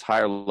reps,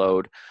 higher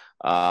load.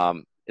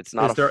 It's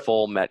not a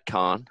full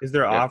Metcon. Is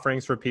there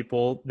offerings for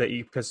people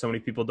because so many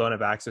people don't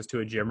have access to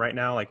a gym right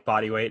now, like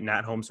body weight and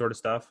at home sort of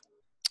stuff?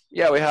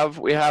 Yeah, we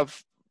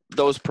have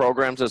those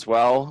programs as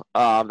well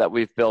that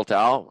we've built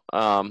out.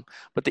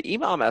 But the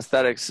EMOM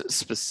Aesthetics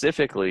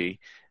specifically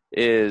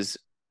is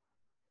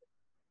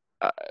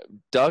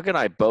Doug and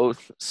I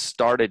both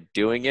started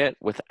doing it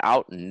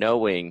without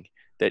knowing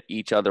that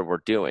each other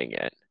were doing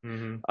it.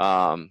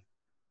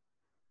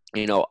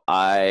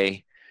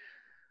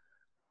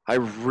 I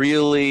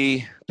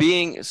really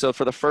so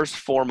for the first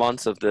 4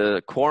 months of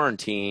the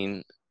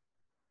quarantine,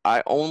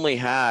 I only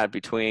had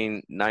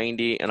between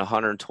 90 and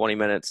 120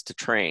 minutes to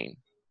train.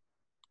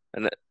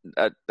 And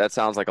that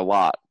sounds like a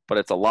lot, but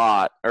it's a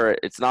lot, or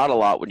it's not a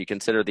lot when you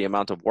consider the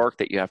amount of work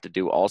that you have to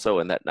do also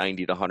in that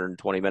 90 to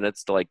 120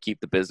 minutes to like keep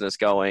the business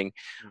going,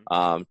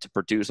 to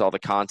produce all the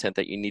content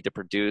that you need to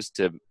produce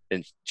to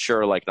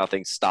ensure like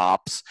nothing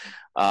stops.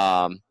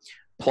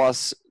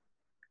 Plus,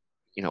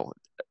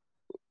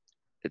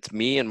 it's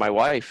me and my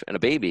wife and a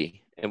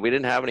baby, and we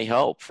didn't have any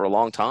help for a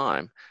long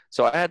time.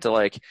 So I had to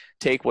like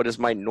take what is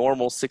my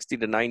normal 60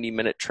 to 90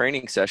 minute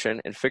training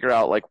session and figure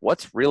out like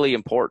what's really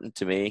important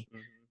to me.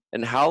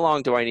 And how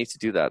long do I need to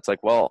do that? It's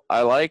like, well,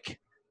 I like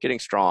getting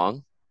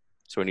strong,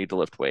 so I need to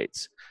lift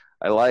weights.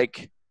 I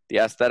like the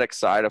aesthetic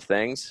side of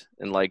things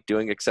and like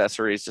doing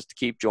accessories just to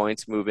keep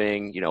joints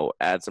moving,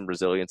 add some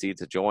resiliency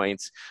to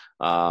joints,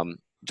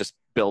 just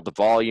build the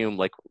volume,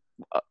 like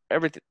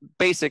everything,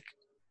 basic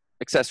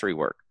accessory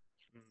work.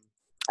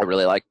 I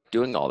really like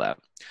doing all that.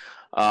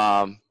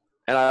 And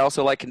I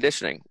also like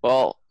conditioning.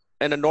 Well,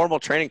 in a normal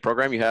training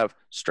program, you have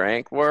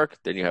strength work,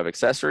 then you have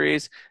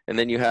accessories, and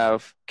then you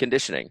have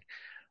conditioning.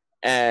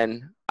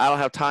 And I don't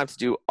have time to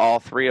do all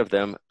three of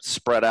them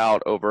spread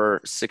out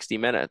over 60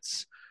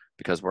 minutes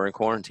because we're in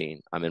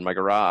quarantine. I'm in my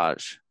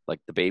garage, like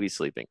the baby's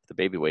sleeping. The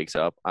baby wakes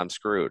up, I'm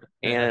screwed.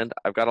 And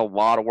I've got a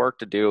lot of work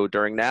to do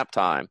during nap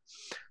time.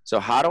 So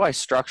how do I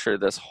structure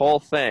this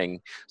whole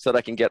thing so that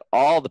I can get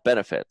all the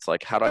benefits?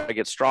 Like how do I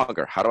get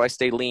stronger? How do I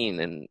stay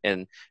lean?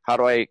 And how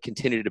do I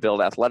continue to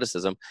build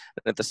athleticism? And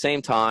at the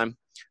same time,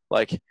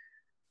 like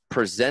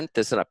present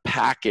this in a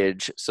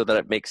package so that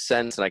it makes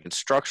sense and I can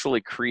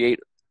structurally create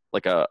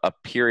like a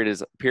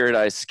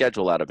periodized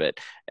schedule out of it.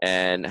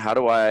 And how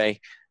do I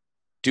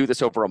do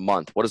this over a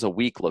month? What does a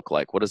week look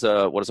like? What does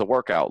a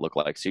workout look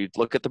like? So you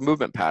look at the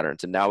movement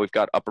patterns, and now we've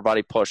got upper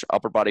body push,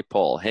 upper body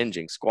pull,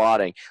 hinging,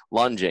 squatting,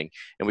 lunging,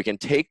 and we can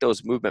take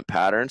those movement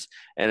patterns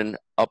and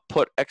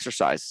put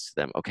exercises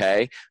to them.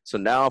 Okay. So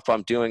now if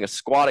I'm doing a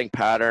squatting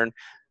pattern,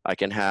 I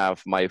can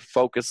have my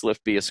focus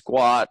lift be a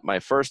squat,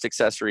 my first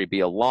accessory be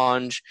a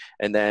lunge,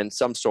 and then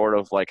some sort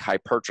of like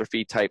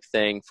hypertrophy type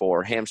thing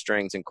for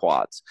hamstrings and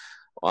quads.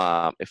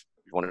 If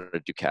you wanted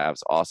to do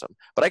calves, awesome.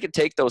 But I could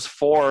take those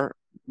 4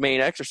 main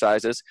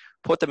exercises,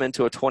 put them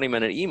into a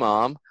 20-minute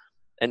EMOM,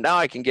 and now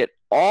I can get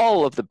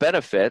all of the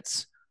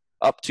benefits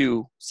up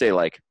to, say,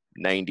 like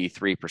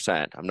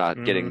 93%. I'm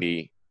not getting Mm-hmm.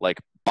 the like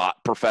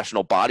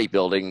professional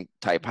bodybuilding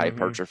type Mm-hmm.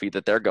 hypertrophy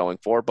that they're going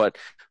for, but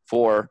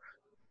for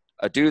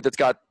a dude that's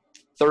got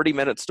 30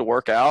 minutes to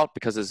work out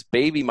because his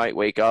baby might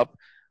wake up,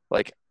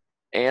 like,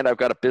 and I've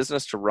got a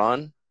business to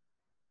run,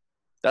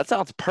 that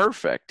sounds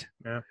perfect.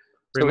 Yeah. So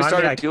we Remind me,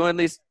 started doing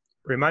these.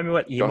 remind me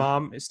what Go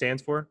EMOM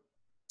stands for.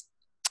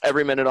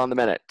 every minute on the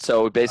minute.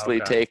 So we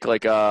basically Okay. take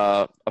like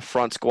a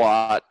front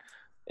squat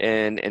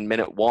in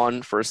minute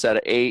 1 for a set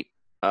of 8,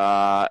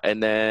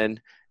 and then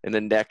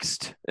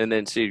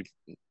so you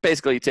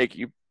basically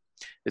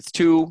it's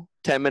 2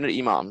 10-minute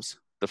EMOMs.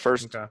 The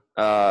first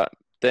Okay.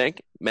 thing,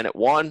 minute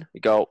 1,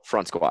 you go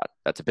front squat.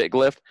 That's a big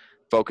lift,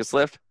 focus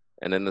lift,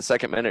 and then the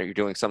second minute you're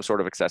doing some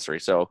sort of accessory.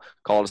 So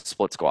call it a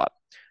split squat.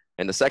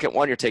 And the second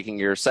one, you're taking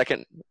your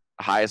second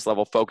highest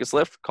level focus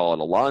lift, call it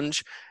a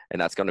lunge, and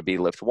that's going to be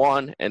lift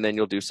 1, and then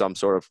you'll do some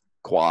sort of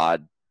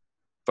quad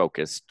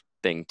focused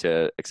thing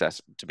to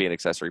be an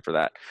accessory for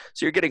that.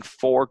 So you're getting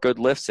 4 good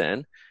lifts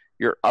in.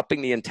 You're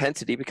upping the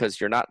intensity because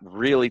you're not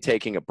really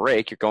taking a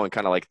break. You're going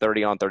kind of like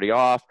 30 on, 30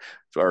 off,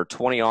 or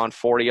 20 on,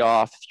 40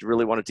 off. If you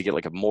really wanted to get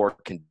like a more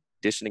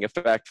conditioning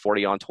effect,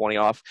 40 on, 20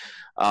 off.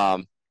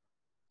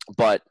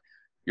 But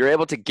you're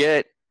able to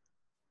get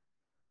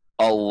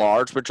a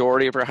large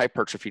majority of your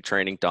hypertrophy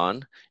training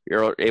done.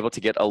 You're able to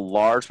get a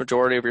large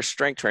majority of your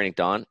strength training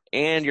done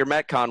and your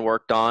Metcon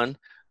work done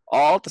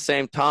all at the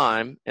same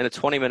time in a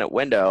 20-minute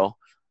window.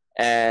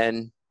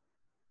 And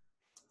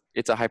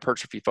it's a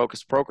hypertrophy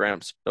focused program.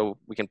 So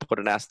we can put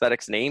an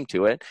aesthetics name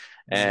to it,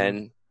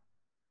 and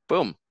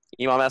boom,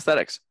 EMOM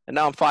aesthetics. And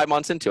now I'm 5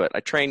 months into it. I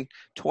train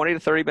 20 to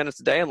 30 minutes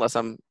a day, unless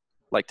I'm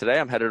like today,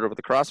 I'm headed over to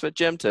the CrossFit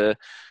gym to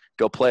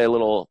go play a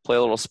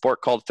little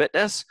sport called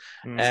fitness.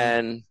 Mm-hmm.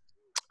 And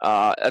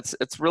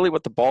it's really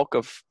what the bulk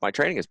of my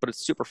training is, but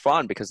it's super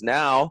fun because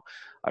now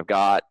I've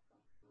got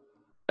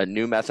a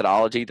new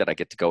methodology that I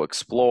get to go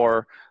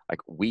explore. Like,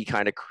 we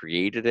kind of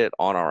created it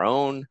on our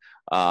own.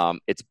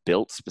 It's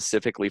built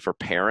specifically for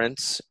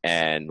parents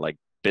and like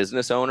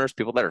business owners,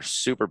 people that are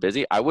super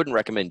busy. I wouldn't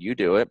recommend you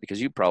do it because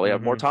you probably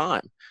have more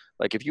time.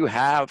 Like, if you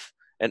have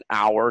an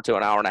hour to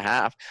an hour and a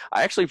half,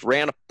 I actually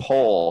ran a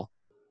poll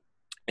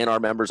in our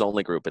members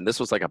only group, and this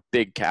was like a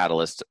big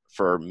catalyst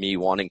for me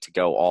wanting to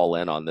go all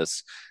in on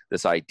this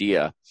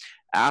idea,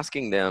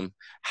 asking them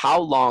how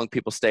long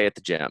people stay at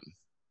the gym,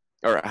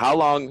 or how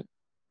long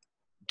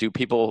do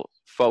people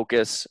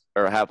focus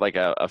or have like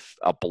a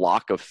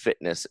block of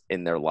fitness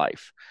in their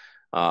life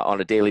on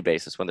a daily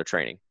basis when they're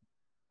training.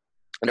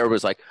 And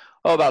everybody's like,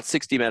 oh, about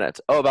 60 minutes.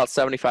 Oh, about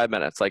 75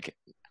 minutes. Like,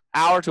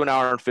 hour to an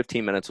hour and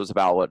 15 minutes was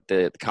about what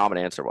the common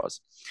answer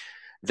was.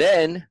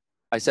 Then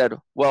I said,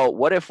 well,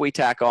 what if we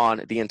tack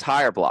on the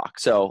entire block?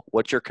 So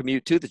what's your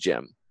commute to the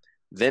gym?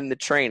 Then the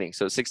training,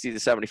 so 60 to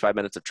 75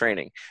 minutes of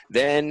training.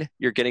 Then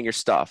you're getting your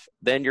stuff.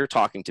 Then you're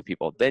talking to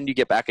people. Then you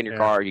get back in your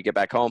car. You get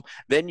back home.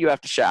 Then you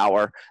have to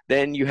shower.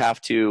 Then you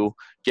have to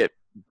get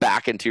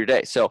back into your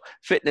day. So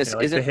fitness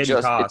like isn't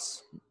just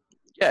costs.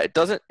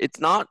 It's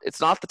not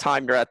the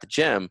time you're at the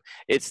gym.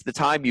 It's the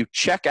time you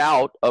check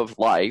out of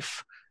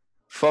life,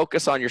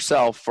 focus on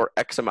yourself for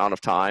X amount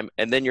of time,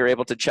 and then you're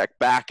able to check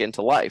back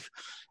into life.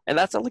 And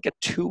that's like a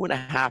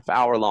 2.5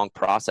 hour long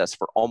process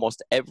for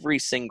almost every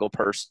single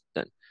person.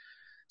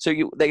 So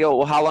they go,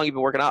 well, how long have you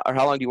been working out, or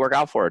how long do you work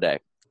out for a day?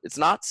 It's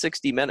not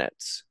 60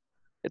 minutes.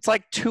 It's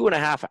like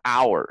 2.5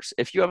 hours.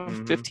 If you have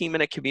a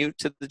 15-minute commute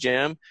to the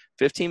gym,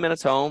 15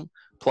 minutes home,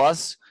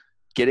 plus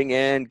getting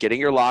in, getting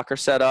your locker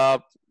set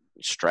up,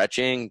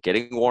 stretching,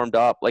 getting warmed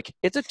up, like,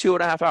 it's a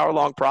 2.5 hour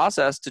long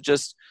process to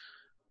just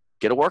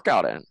get a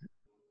workout in.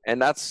 And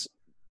that's,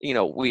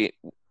 we,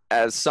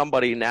 as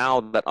somebody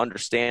now that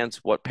understands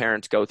what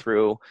parents go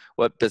through,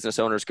 what business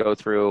owners go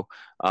through,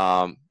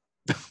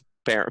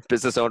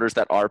 business owners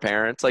that are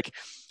parents, like,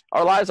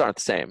 our lives aren't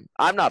the same.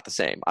 I'm not the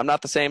same. I'm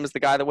not the same as the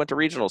guy that went to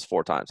regionals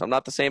 4 times. I'm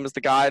not the same as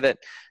the guy that,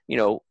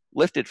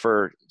 lifted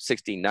for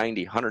 60,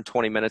 90,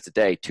 120 minutes a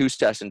day, 2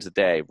 sessions a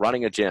day,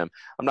 running a gym.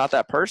 I'm not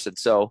that person.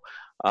 So,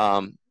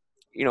 how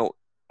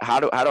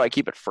do I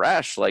keep it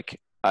fresh?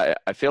 Like,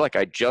 I feel like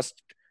I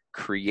just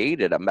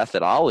created a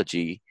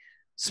methodology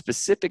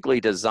specifically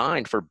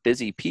designed for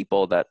busy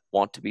people that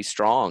want to be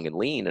strong and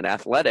lean and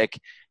athletic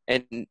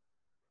and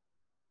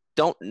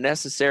don't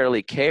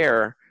necessarily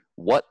care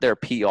what their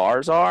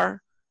PRs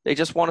are. They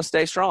just want to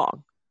stay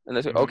strong. And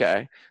they say,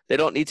 okay, they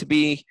don't need to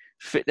be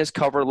fitness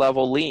cover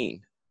level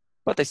lean,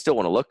 but they still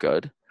want to look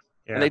good.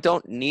 Yeah. And they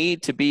don't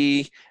need to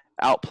be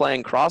out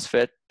playing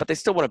CrossFit, but they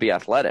still want to be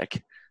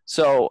athletic.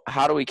 So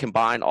how do we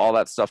combine all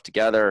that stuff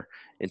together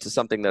into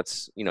something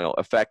that's,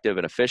 effective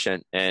and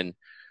efficient? And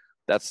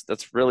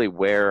that's really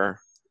where,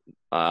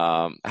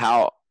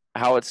 how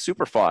it's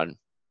super fun.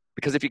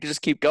 Because if you can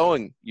just keep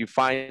going, you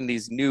find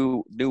these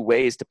new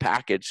ways to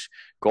package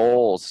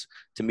goals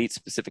to meet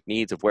specific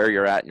needs of where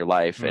you're at in your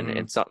life,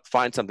 and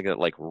find something that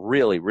like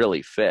really,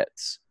 really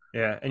fits.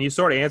 Yeah, and you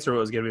sort of answered what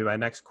was going to be my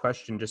next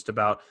question, just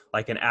about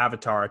like an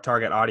avatar, a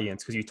target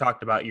audience, because you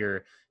talked about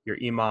your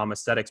EMOM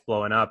aesthetics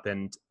blowing up,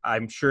 and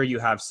I'm sure you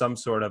have some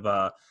sort of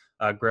a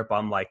a grip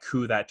on like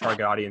who that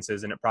target audience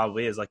is. And it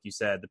probably is, like you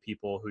said, the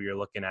people who you're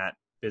looking at,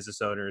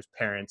 business owners,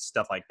 parents,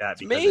 stuff like that,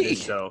 It's because me.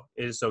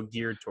 it is so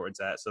geared towards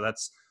that. So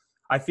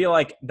I feel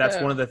like that's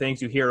one of the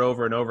things you hear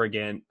over and over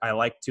again. I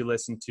like to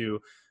listen to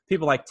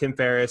people like Tim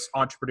Ferriss,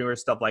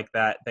 entrepreneurs, stuff like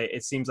that.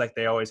 It seems like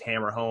they always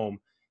hammer home,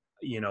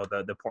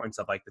 the importance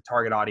of like the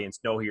target audience,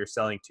 know who you're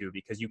selling to,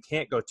 because you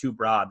can't go too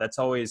broad. That's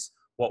always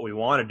what we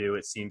want to do.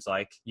 It seems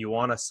like you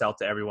want to sell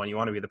to everyone. You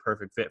want to be the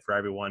perfect fit for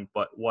everyone.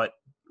 But what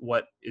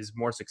is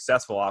more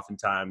successful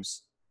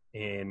oftentimes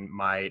in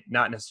my,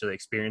 not necessarily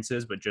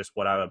experiences, but just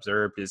what I've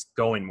observed, is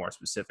going more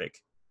specific.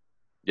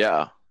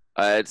 Yeah.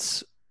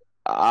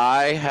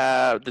 I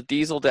have the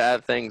diesel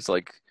dad things.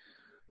 Like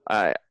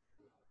one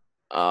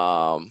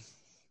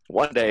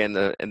day in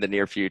the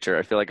near future,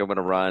 I feel like I'm going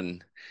to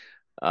run,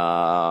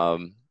 I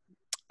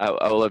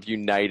will have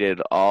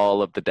united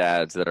all of the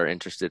dads that are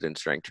interested in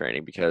strength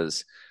training,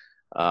 because,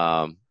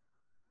 as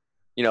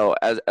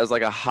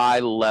like a high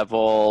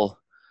level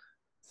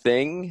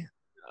thing,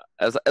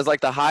 as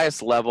like the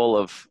highest level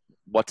of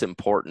what's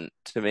important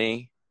to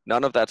me,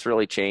 none of that's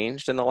really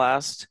changed in the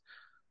last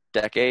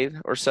decade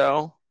or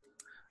so.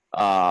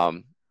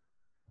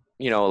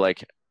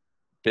 Like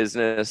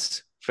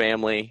business,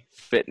 family,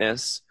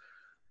 fitness,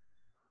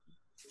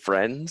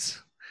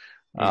 friends.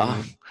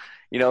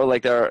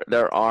 Like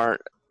there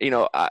aren't,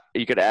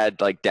 you could add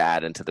like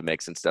dad into the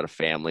mix instead of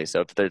family. So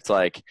if it's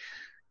like,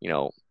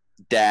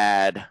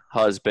 dad,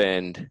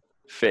 husband,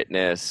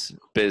 fitness,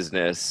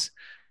 business,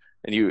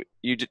 and you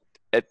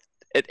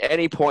at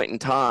any point in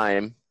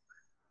time,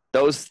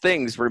 those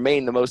things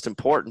remain the most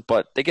important,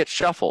 but they get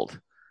shuffled.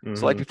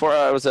 So like before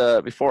I was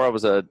a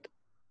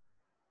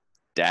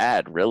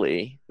dad,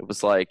 really, it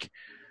was like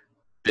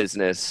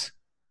business,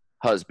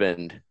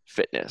 husband,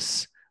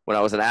 fitness. When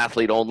I was an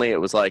athlete only,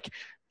 it was like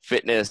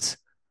fitness,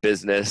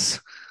 business.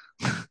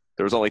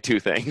 There was only two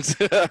things.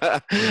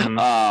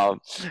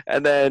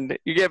 And then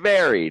you get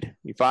married.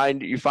 You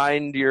find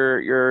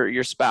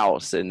your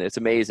spouse, and it's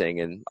amazing.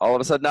 And all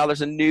of a sudden now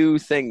there's a new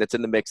thing that's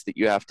in the mix that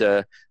you have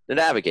to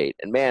navigate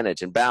and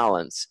manage and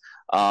balance,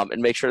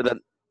 and make sure that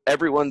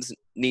everyone's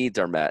needs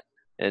are met.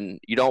 And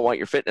you don't want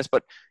your fitness,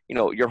 but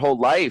your whole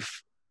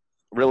life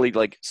really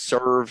like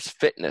serves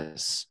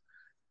fitness.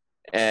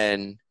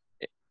 And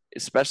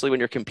especially when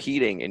you're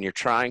competing and you're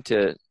trying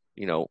to,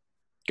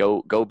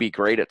 go be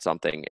great at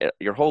something,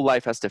 your whole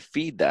life has to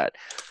feed that.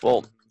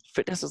 Well,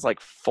 fitness is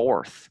like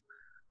fourth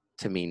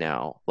to me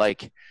now.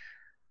 Like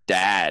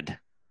dad's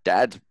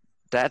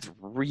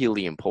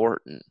really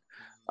important.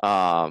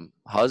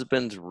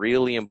 Husband's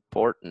really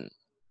important.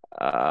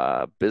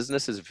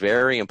 Business is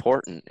very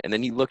important. And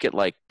then you look at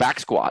like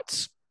back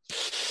squats.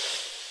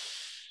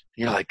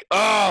 You're like,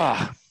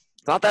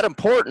 it's not that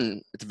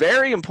important. It's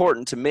very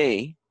important to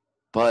me,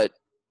 but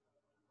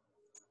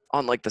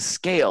on like the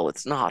scale,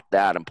 it's not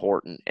that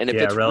important. And if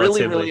it's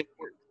really, really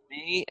important to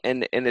me,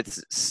 and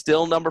it's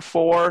still number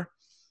 4,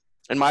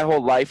 and my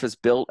whole life is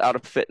built out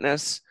of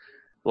fitness,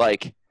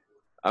 like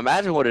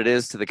imagine what it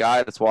is to the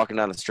guy that's walking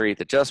down the street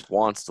that just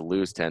wants to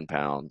lose 10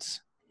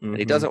 pounds. And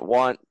he doesn't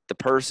want the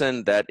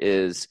person that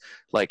is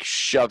like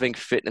shoving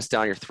fitness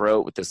down your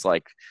throat with this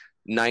like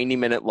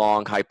 90-minute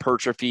long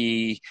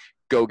hypertrophy,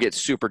 go get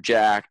super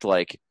jacked.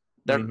 Like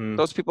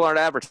those people aren't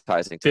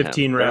advertising to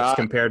 15 reps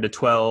compared to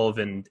 12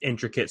 and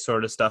intricate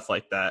sort of stuff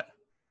like that.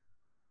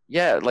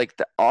 Yeah, like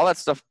all that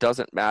stuff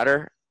doesn't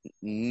matter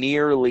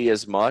nearly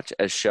as much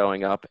as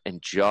showing up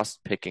and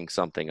just picking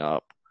something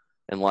up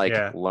and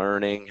like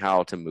learning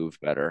how to move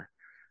better.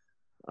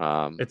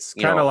 It's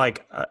kind of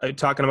like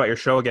talking about your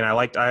show again.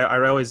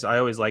 I always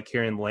like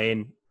hearing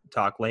Lane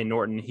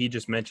Norton. He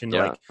just mentioned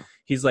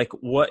he's like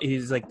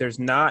there's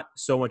not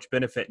so much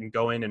benefit in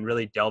going and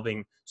really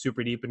delving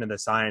super deep into the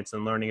science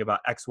and learning about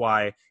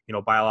XY,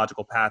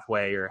 biological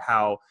pathway, or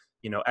how,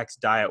 X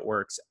diet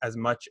works, as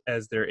much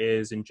as there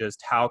is in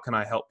just how can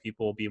I help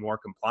people be more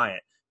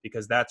compliant,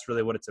 because that's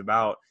really what it's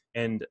about.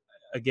 And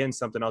again,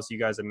 something else you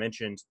guys have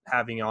mentioned,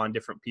 having on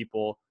different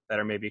people that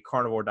are maybe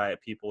carnivore diet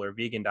people or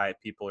vegan diet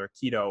people or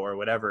keto or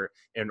whatever,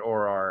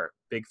 or are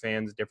big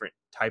fans of different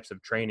types of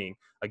training.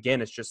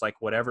 Again, it's just like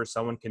whatever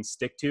someone can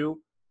stick to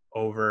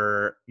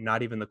over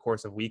not even the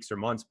course of weeks or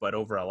months, but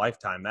over a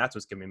lifetime. That's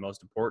what's going to be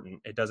most important.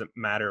 It doesn't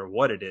matter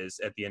what it is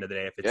at the end of the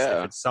day. If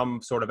it's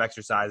some sort of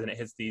exercise and it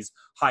hits these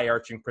high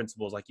arching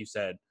principles, like you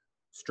said,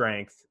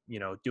 strength,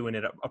 doing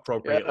it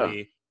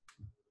appropriately,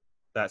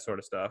 that sort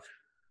of stuff.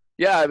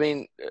 Yeah, I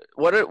mean,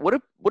 what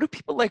do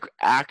people like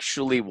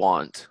actually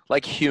want?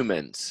 Like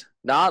humans,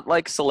 not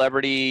like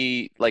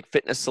celebrity, like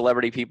fitness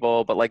celebrity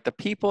people, but like the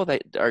people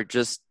that are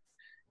just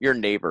your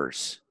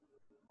neighbors.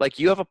 Like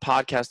you have a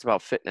podcast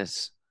about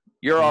fitness.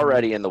 You're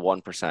already in the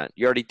 1%.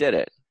 You already did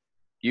it.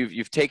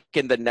 You've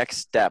taken the next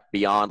step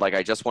beyond like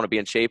I just want to be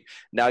in shape.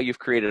 Now you've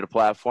created a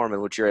platform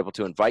in which you're able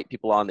to invite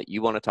people on that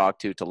you want to talk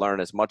to learn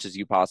as much as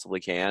you possibly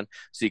can,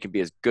 so you can be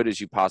as good as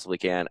you possibly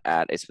can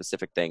at a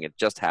specific thing. It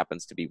just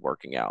happens to be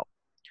working out.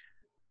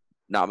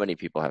 Not many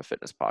people have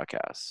fitness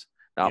podcasts.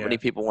 Not many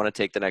people want to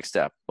take the next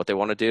step. What they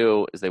want to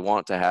do is they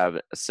want to have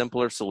a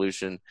simpler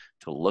solution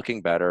to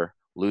looking better,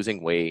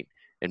 losing weight,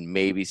 and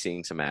maybe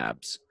seeing some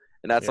abs.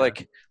 And that's Yeah.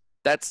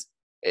 that's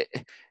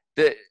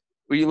the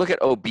when you look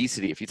at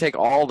obesity, if you take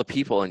all the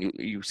people and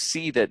you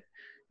see that,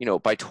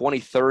 by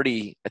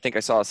 2030, I think I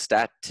saw a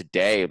stat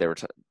today. They were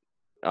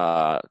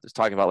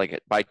talking about like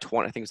by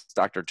 20, I think it's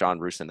Dr. John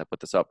Rusin that put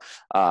this up.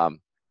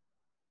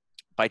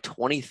 By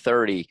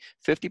 2030,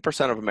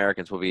 50% of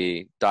Americans will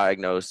be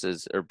diagnosed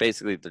as, or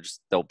basically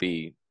they'll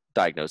be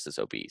diagnosed as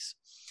obese.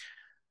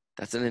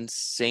 That's an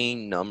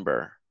insane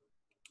number.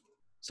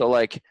 So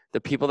like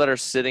the people that are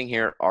sitting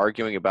here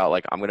arguing about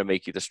like, I'm going to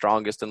make you the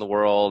strongest in the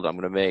world. I'm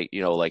going to make,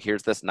 like,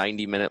 here's this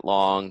 90-minute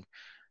long,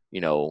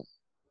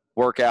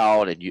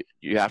 workout, and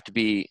you have to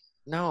be,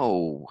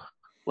 no,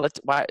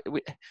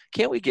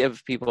 can't we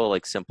give people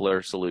like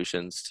simpler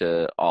solutions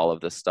to all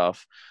of this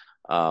stuff?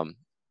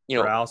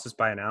 Paralysis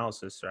by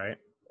analysis, right?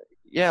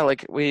 Yeah.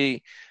 Like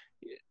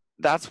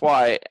that's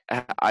why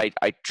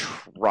I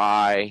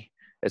try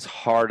as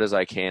hard as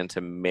I can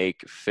to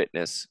make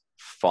fitness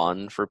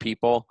fun for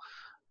people.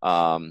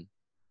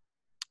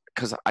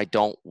 Because I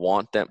don't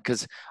want them,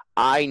 because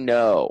I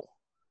know,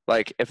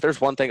 like, if there's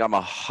one thing I'm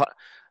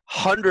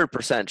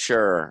 100%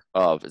 sure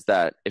of, is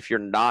that if you're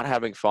not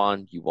having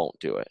fun, you won't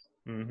do it.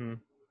 Mm-hmm.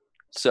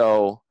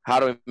 So how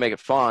do we make it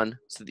fun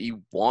so that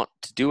you want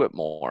to do it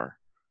more?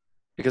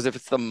 Because if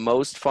it's the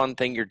most fun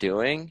thing you're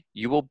doing,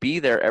 you will be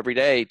there every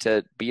day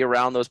to be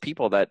around those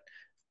people that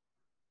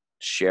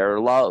share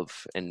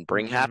love and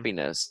bring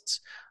happiness.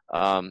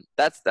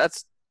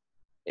 That's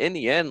in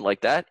the end,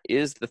 like, that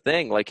is the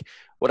thing. Like,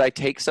 would I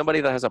take somebody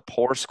that has a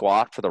poor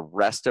squat for the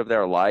rest of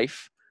their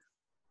life,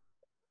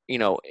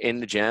 in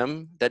the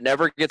gym, that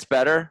never gets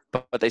better,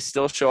 but they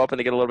still show up and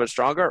they get a little bit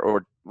stronger?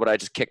 Or would I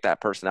just kick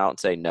that person out and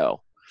say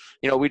no?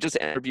 We just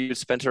interviewed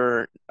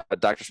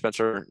Dr.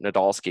 Spencer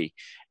Nadolsky,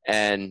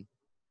 and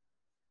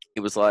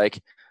it was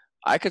like,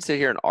 I could sit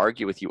here and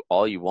argue with you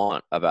all you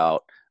want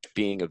about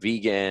being a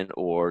vegan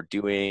or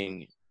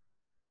doing,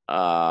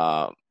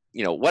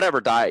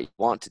 whatever diet you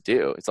want to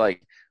do. It's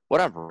like, what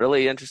I'm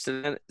really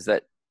interested in is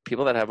that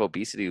people that have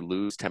obesity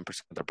lose 10%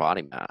 of their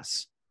body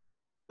mass.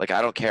 Like,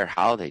 I don't care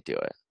how they do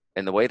it.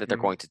 And the way that they're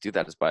going to do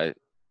that is by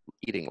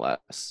eating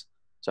less.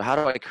 So how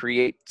do I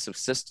create some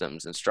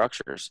systems and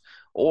structures?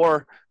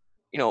 Or,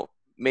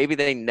 maybe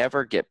they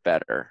never get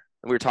better.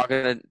 And we were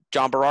talking to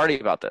John Berardi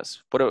about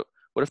this. What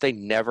if they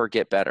never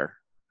get better?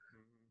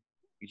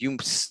 You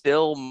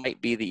still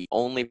might be the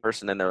only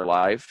person in their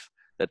life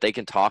that they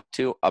can talk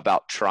to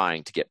about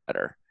trying to get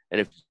better. And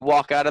if you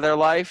walk out of their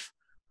life,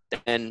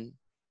 then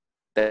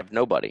they have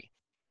nobody.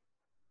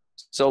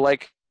 So,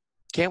 like,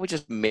 can't we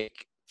just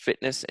make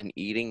fitness and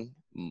eating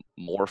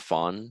more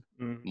fun,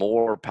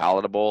 more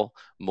palatable,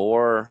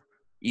 more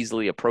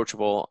easily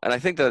approachable? And I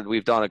think that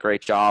we've done a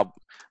great job.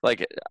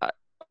 Like,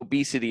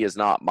 obesity is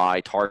not my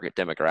target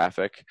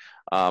demographic,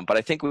 but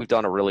I think we've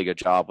done a really good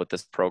job with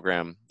this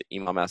program, the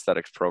EMOM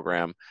Aesthetics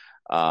program,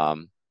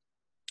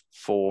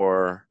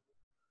 for,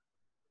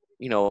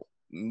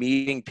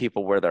 meeting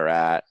people where they're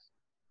at,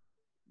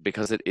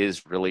 because it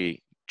is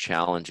really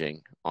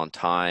challenging on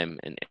time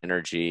and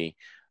energy,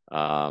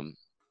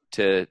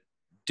 to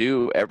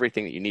do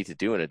everything that you need to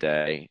do in a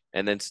day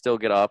and then still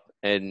get up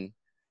and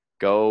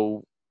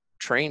go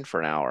train for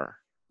an hour.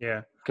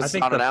 Yeah. Because it's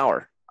not an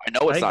hour. I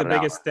know it's not an hour.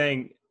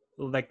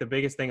 The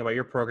biggest thing about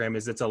your program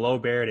is it's a low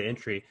barrier to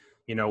entry,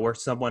 where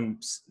someone,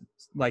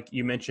 like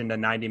you mentioned, a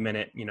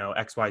 90-minute,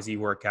 XYZ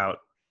workout,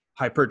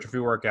 hypertrophy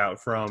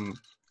workout from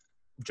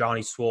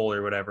Johnny Swole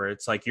or whatever.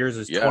 It's like yours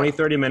is 20,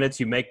 30 minutes.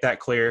 You make that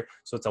clear.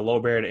 So it's a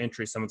low barrier to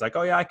entry. Someone's like,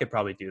 oh yeah, I could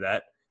probably do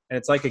that. And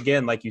it's like,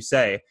 again, like you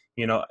say,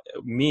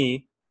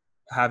 me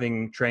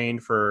having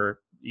trained for,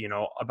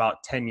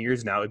 about 10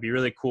 years now, it'd be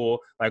really cool.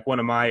 Like, one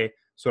of my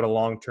sort of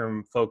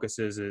long-term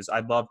focuses is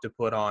I'd love to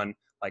put on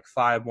like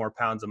 5 more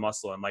pounds of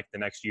muscle in like the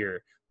next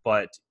year.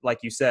 But like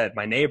you said,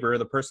 my neighbor,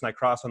 the person I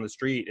cross on the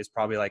street, is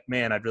probably like,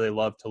 man, I'd really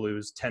love to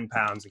lose 10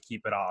 pounds and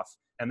keep it off.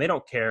 And they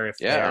don't care if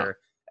they're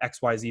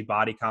XYZ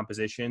body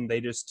composition.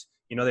 They just,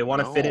 they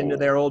want to fit into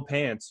their old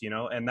pants,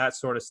 and that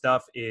sort of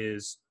stuff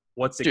is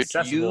what's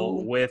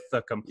accessible with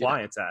the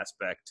compliance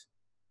aspect.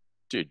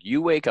 Dude,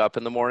 you wake up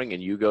in the morning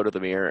and you go to the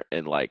mirror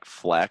and like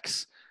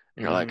flex,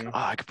 and you're like, oh,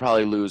 I could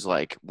probably lose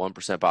like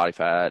 1% body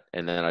fat,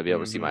 and then I'd be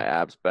able to see my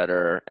abs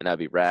better, and that'd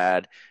be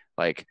rad.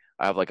 Like,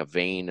 I have like a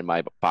vein in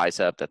my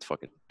bicep that's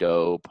fucking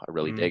dope. I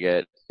really dig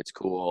it. It's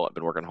cool. I've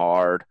been working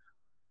hard.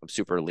 I'm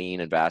super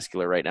lean and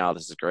vascular right now.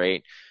 This is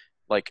great.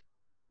 Like,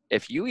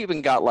 if you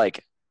even got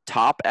like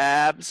top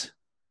abs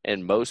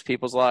in most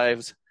people's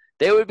lives,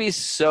 they would be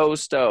so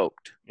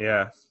stoked.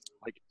 Yeah.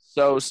 Like,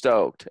 so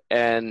stoked.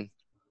 And,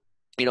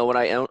 when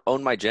I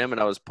owned my gym and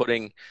I was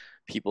putting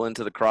people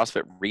into the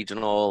CrossFit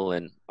regional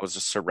and I was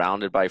just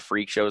surrounded by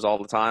freak shows all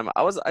the time,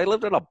 I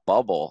lived in a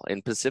bubble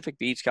in Pacific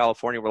Beach,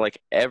 California, where like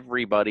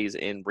everybody's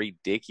in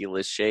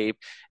ridiculous shape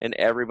and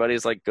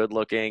everybody's like good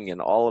looking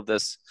and all of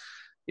this.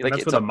 Like,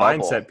 that's where the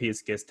mindset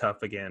piece gets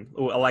tough again.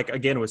 Like,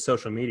 again, with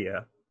social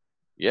media.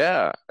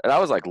 Yeah. And I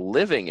was like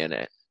living in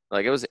it.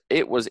 Like,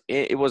 it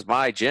was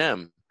my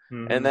gym.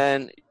 And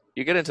then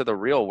you get into the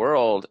real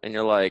world and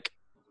you're like,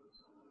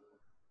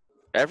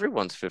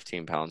 everyone's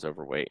 15 pounds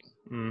overweight.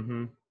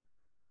 Mm-hmm.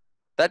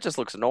 That just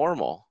looks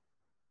normal.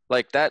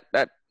 Like that.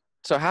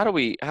 So how do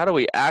we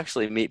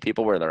actually meet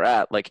people where they're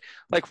at? Like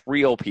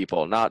real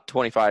people, not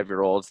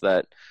 25-year-olds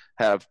that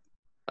have.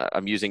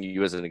 I'm using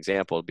you as an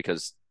example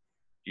because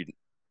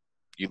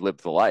you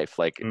lived the life.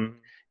 Like Mm-hmm.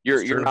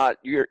 It's you're true. not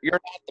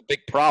the big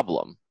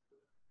problem.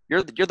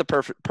 You're the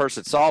perfect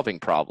person solving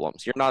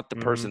problems. You're not the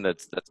Mm-hmm. person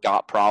that's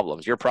got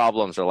problems. Your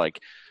problems are like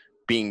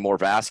being more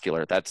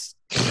vascular. That's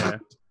Yeah.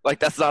 like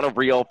that's not a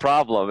real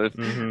problem. If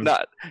Mm-hmm.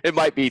 not, it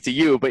might be to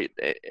you, but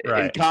in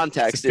Right. It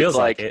context, it's feels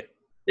like like, it.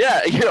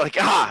 yeah, you're like,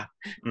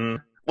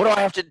 Mm. what do I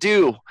have to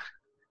do?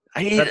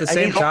 But at the I need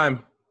same help.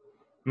 time,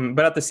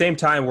 but at the same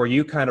time, where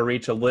you kind of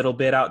reach a little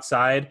bit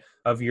outside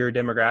of your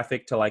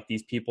demographic to like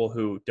these people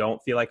who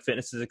don't feel like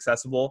fitness is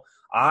accessible,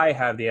 I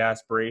have the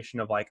aspiration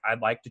of like,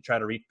 I'd like to try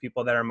to reach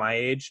people that are my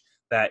age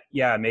that,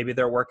 yeah, maybe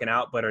they're working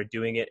out, but are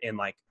doing it in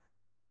like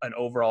an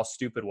overall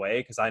stupid way.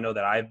 Because I know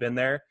that I've been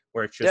there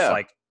where it's just Yeah,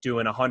 like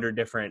doing 100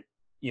 different,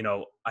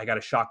 I got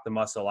to shock the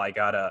muscle. I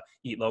got to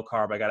eat low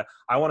carb.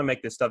 I want to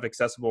make this stuff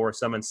accessible where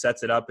someone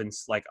sets it up and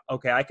it's like,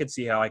 okay, I could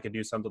see how I could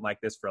do something like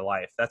this for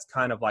life. That's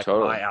kind of like my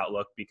totally.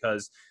 outlook,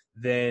 because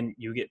then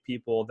you get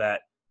people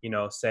that,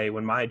 say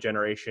when my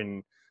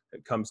generation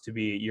comes to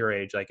be your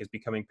age, like is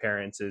becoming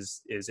parents,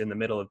 is in the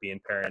middle of being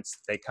parents,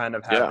 they kind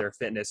of have Yeah, their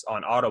fitness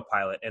on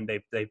autopilot and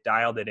they've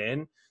dialed it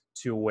in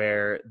to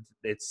where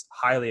it's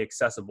highly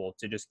accessible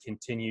to just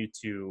continue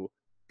to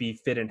be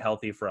fit and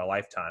healthy for a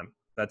lifetime.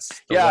 That's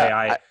the yeah, way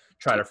I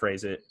try dude, to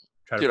phrase it,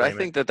 try to dude, I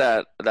frame it. think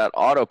that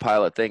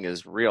autopilot thing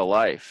is real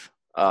life.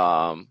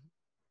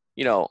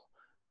 You know,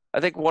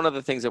 I think one of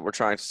the things that we're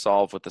trying to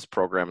solve with this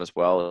program as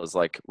well is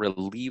like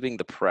relieving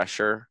the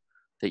pressure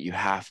that you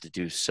have to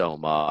do so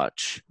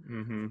much.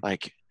 Mm-hmm.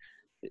 Like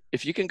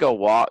if you can go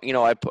walk,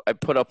 I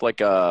put up like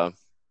a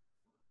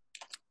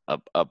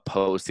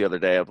post the other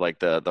day of like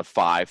the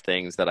 5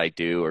 things that I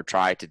do or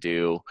try to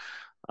do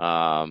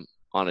on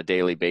a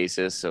daily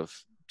basis of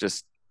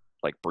just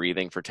like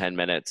breathing for 10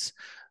 minutes.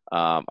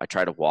 I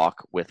try to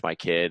walk with my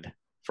kid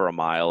for a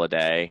mile a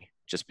day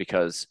just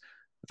because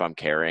if I'm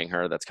carrying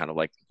her, that's kind of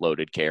like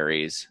loaded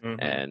carries Mm-hmm.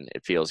 and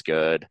it feels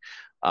good.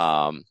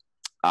 Um,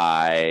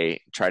 I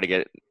try to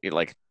get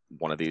like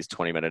one of these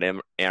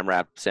 20-minute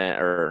AMRAPs in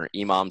or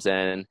EMOMs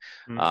in.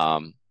 Mm-hmm.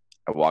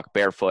 I walk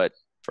barefoot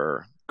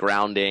for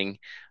grounding,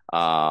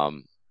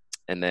 um,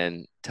 and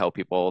then tell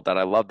people that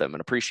I love them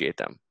and appreciate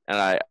them.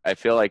 And I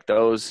feel like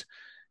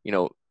you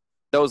know,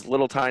 those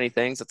little tiny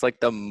things, it's like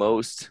the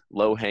most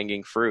low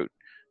hanging fruit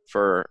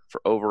for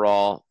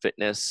overall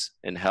fitness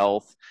and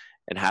health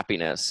and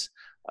happiness.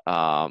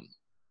 Um,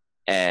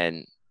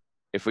 and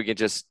if we could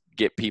just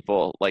get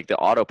people like the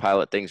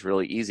autopilot thing's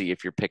really easy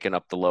if you're picking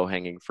up the low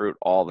hanging fruit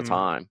all the Mm-hmm.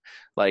 time,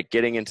 like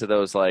getting into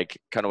those, like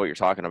kind of what you're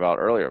talking about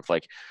earlier of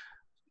like,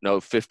 no,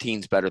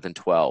 15's better than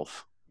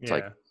 12. It's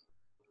like,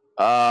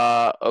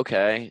 Yeah.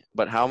 okay,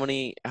 but how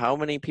many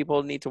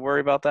people need to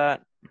worry about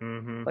that?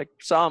 Mm-hmm. Like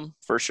some,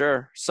 for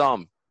sure,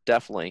 some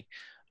definitely,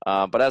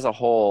 but as a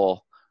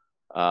whole,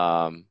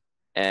 um,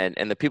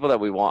 and the people that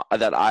we want,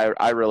 that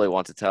I really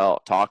want to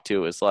talk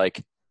to is like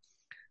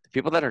the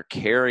people that are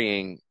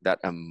carrying that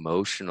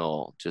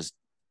emotional just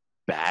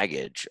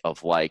baggage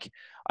of like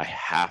I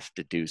have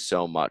to do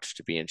so much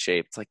to be in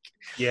shape. It's like,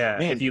 Yeah. If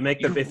man, you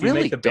make you the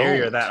really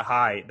barrier don't. that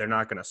high, they're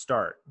not going to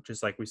start,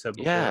 just like we said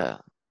before. Yeah,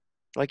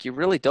 like you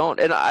really don't.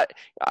 And I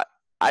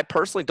I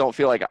personally don't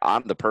feel like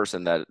I'm the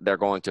person that they're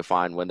going to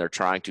find when they're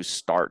trying to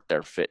start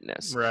their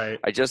fitness. Right.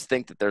 I just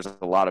think that there's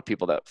a lot of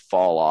people that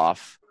fall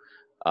off,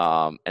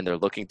 and they're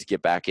looking to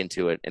get back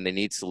into it, and they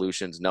need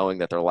solutions knowing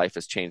that their life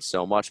has changed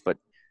so much, but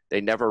they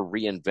never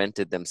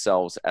reinvented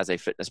themselves as a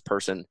fitness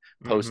person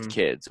post Mm-hmm.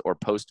 kids or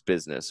post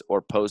business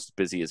or post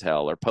busy as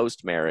hell or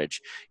post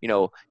marriage.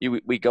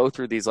 We go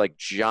through these like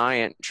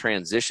giant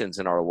transitions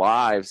in our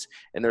lives,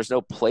 and there's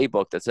no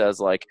playbook that says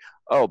like,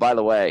 oh, by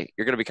the way,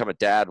 you're going to become a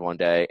dad one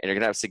day and you're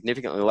going to have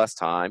significantly less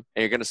time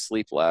and you're going to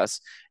sleep less,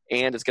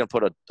 and it's going to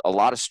put a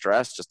lot of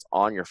stress just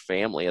on your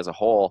family as a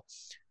whole,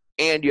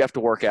 and you have to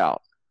work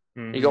out.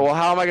 You Mm-hmm. go, well,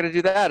 how am I going to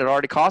do that? It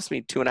already cost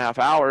me 2.5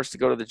 hours to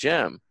go to the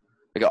gym.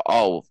 They go,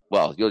 oh,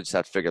 well, you'll just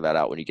have to figure that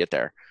out when you get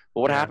there.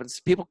 But what Yeah. happens?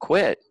 People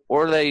quit,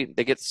 or they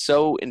get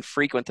so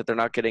infrequent that they're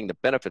not getting the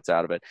benefits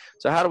out of it.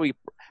 So how do we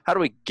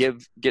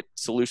get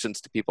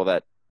solutions to people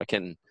that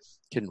can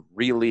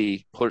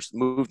really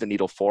move the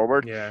needle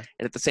forward, Yeah.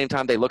 and at the same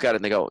time they look at it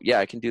and they go, yeah,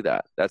 I can do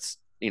that. That's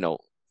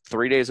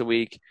 3 days a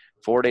week,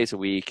 4 days a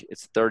week.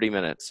 It's 30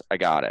 minutes. I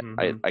got it.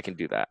 Mm-hmm. I can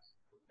do that.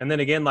 And then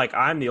again, like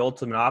I'm the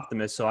ultimate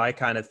optimist. So I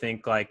kind of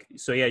think like,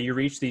 so yeah, you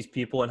reach these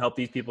people and help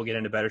these people get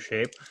into better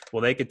shape.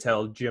 Well, they could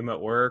tell Jim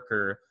at work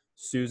or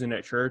Susan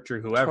at church or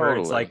whoever.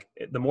 It's Totally. like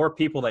the more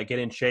people that get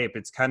in shape,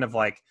 it's kind of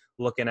like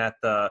looking at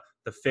the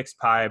fixed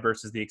pie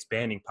versus the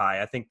expanding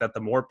pie. I think that the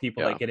more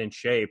people that Yeah. get in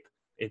shape,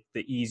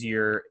 the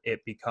easier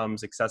it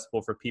becomes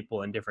accessible for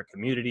people in different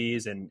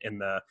communities and in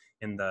the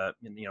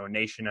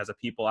nation as a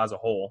people as a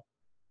whole.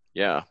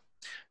 Yeah.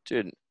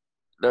 Dude,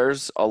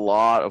 there's a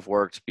lot of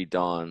work to be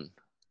done,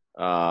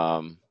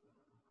 um,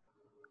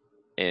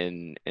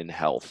 in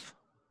health,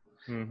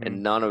 Mm-hmm.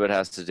 and none of it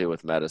has to do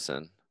with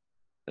medicine.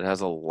 It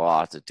has a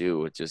lot to do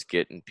with just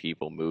getting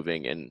people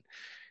moving, and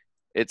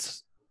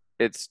it's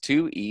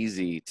too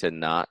easy to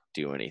not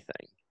do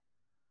anything.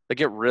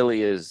 Like, it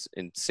really is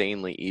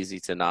insanely easy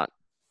to not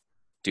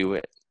do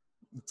it.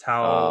 It's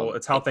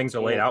how things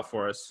are laid and- out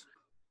for us.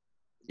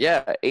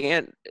 Yeah,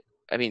 and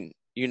I mean,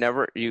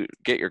 you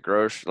get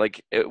your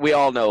we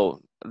all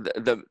know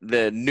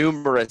the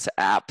numerous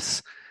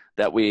apps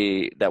that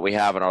we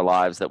have in our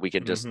lives that we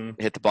can just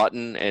Mm-hmm. hit the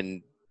button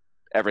and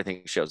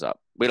everything shows up.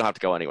 We don't have to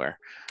go anywhere.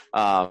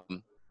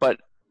 But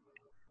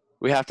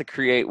we have to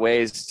create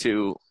ways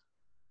to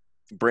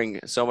bring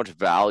so much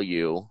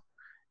value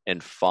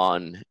and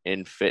fun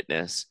in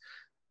fitness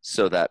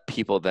so that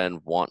people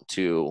then want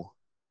to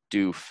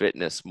do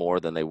fitness more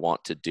than they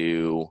want to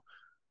do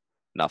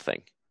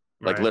nothing.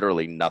 Like, Right.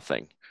 literally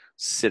nothing,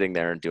 sitting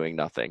there and doing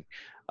nothing.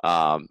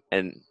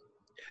 And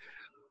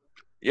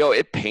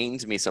it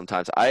pains me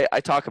sometimes.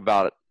 I talk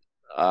about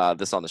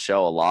this on the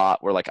show a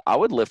lot, where like I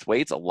would lift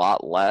weights a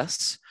lot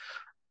less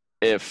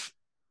if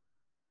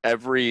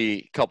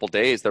every couple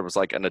days there was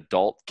like an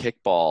adult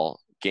kickball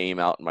game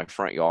out in my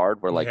front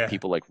yard where like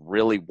people like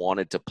really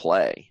wanted to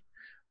play,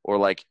 or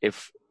like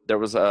if there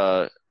was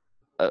a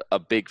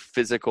big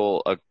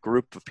a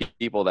group of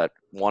people that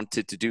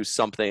wanted to do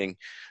something,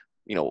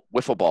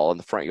 wiffle ball in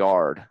the front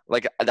yard.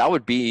 Like, that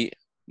would be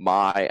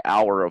my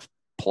hour of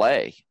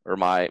play, or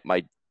my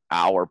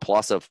hour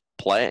plus of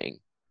playing.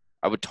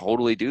 I would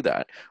totally do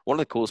that. One of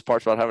the coolest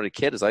parts about having a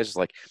kid is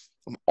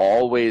I'm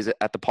always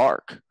at the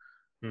park.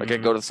 Like, I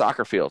go to the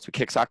soccer fields. We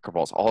kick soccer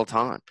balls all the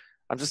time.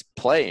 I'm just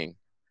playing.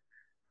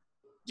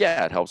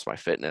 Yeah, it helps my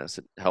fitness.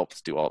 It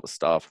helps do all the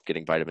stuff,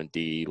 getting vitamin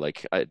D.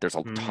 Like, there's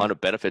a ton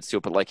of benefits to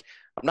it. But like,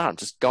 I'm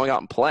just going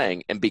out and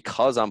playing. And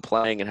because I'm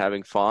playing and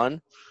having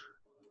fun,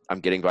 I'm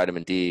getting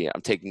vitamin D.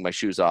 I'm taking my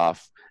shoes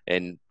off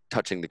and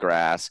touching the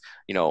grass.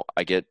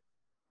 I get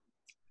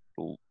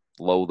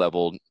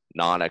low-level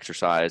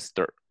non-exercise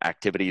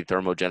activity,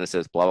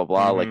 thermogenesis, blah, blah,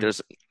 blah. Like,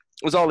 there's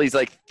all these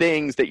like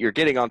things that you're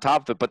getting on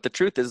top of it. But the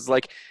truth is,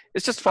 like,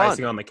 it's just fun.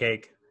 Icing on the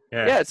cake.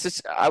 Yeah, it's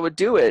just, I would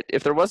do it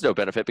if there was no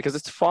benefit because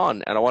it's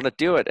fun and I want to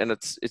do it. And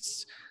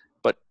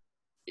but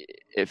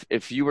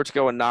if you were to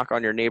go and knock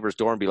on your neighbor's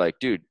door and be like,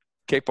 dude,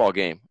 kickball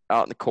game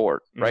out in the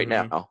court right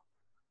now,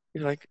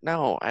 you're like,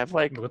 no, I have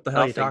like what the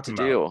hell nothing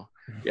to do.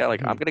 Yeah,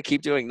 like, I'm going to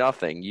keep doing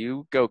nothing.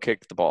 You go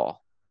kick the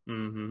ball.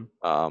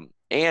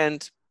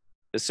 And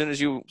as soon as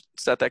you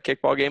set that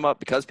kickball game up,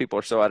 because people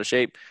are so out of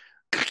shape,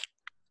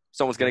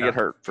 someone's going to get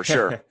hurt for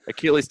sure.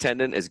 Achilles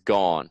tendon is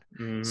gone.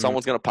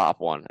 Someone's going to pop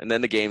one, and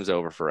then the game's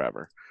over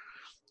forever.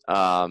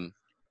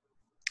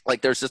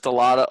 Like, there's just a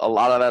lot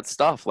of that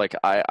stuff. Like,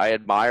 I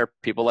admire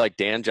people like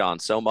Dan John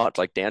so much.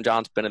 Like, Dan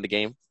John's been in the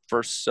game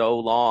for so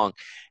long,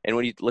 and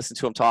when you listen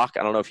to him talk,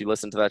 I don't know if you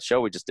listened to that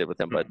show we just did with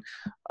him, but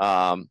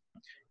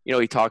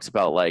he talks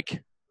about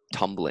like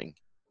tumbling,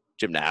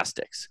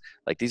 gymnastics.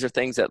 Like, these are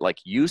things that like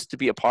used to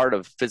be a part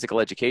of physical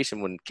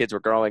education when kids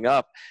were growing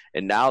up,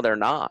 and now they're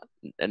not.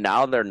 And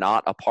now they're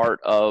not a part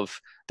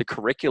of the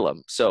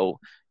curriculum. So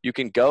you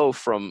can go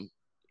from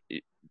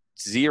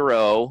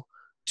 0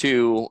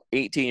 to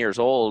 18 years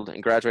old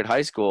and graduate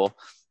high school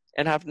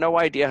and have no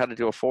idea how to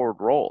do a forward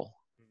roll.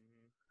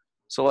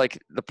 So like,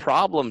 the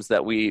problems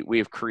that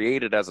we've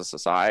created as a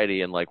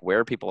society and like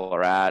where people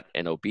are at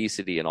and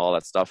obesity and all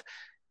that stuff,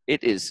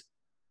 it's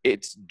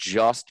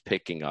just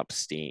picking up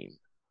steam.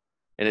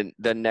 And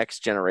the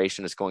next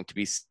generation is going to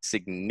be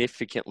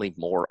significantly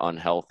more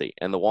unhealthy.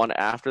 And the one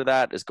after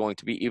that is going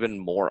to be even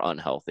more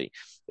unhealthy.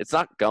 It's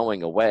not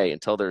going away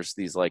until there's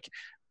these like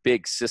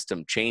big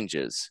system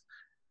changes.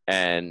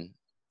 And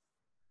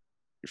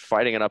you're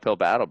fighting an uphill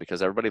battle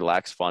because everybody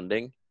lacks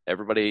funding.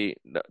 The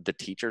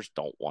teachers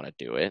don't want to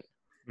do it.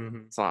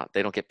 It's not,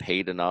 they don't get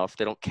paid enough.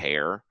 They don't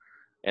care.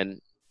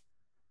 And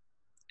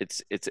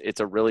it's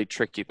a really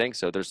tricky thing.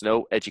 So there's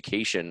no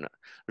education.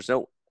 There's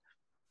no,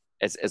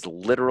 as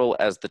literal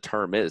as the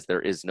term is,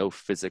 there is no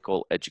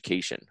physical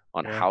education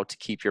on how to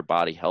keep your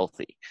body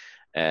healthy.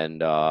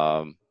 And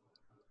I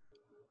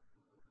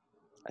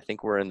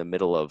think we're in the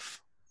middle of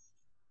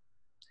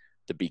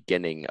the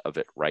beginning of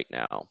it right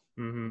now.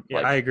 Yeah,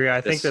 like, I agree.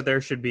 I think that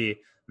there should be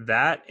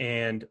that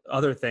and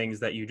other things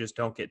that you just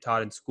don't get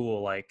taught in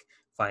school, like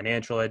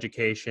financial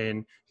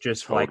education,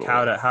 just like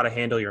how to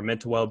handle your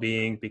mental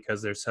well-being,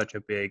 because there's such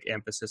a big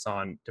emphasis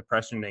on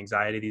depression and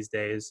anxiety these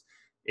days.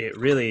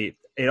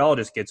 It all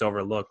just gets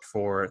overlooked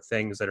for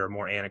things that are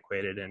more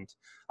antiquated. And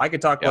I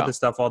could talk about this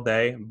stuff all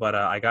day, but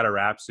I got to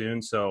wrap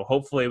soon. So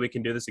hopefully we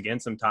can do this again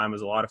sometime. It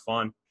was a lot of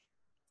fun.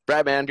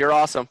 Brad, man, you're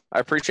awesome. I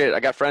appreciate it. I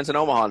got friends in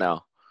Omaha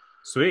now.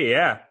 Sweet.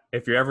 Yeah.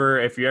 If you're ever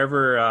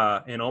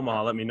in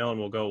Omaha, let me know and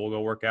we'll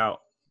go work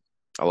out.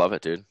 I love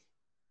it, dude.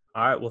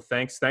 All right. Well,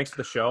 thanks for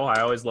the show.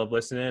 I always love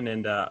listening.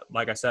 And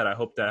like I said, I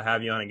hope to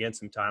have you on again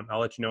sometime. I'll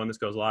let you know when this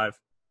goes live.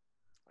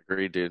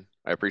 Agreed, dude.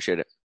 I appreciate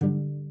it.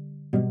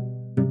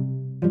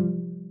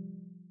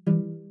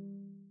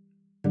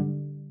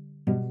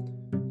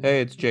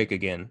 Hey, it's Jake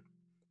again.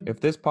 If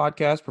this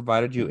podcast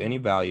provided you any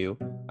value,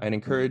 I'd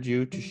encourage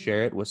you to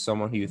share it with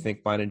someone who you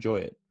think might enjoy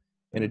it.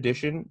 In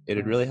addition,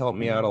 it'd really help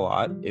me out a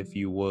lot if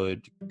you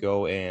would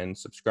go and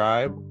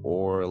subscribe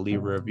or leave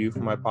a review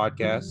for my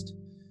podcast.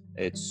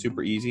 It's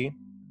super easy.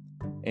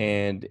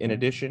 And in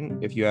addition,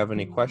 if you have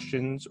any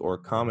questions or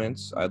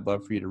comments, I'd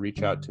love for you to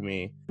reach out to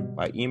me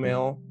by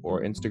email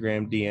or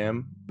Instagram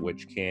DM,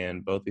 which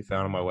can both be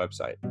found on my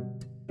website.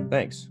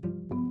 Thanks.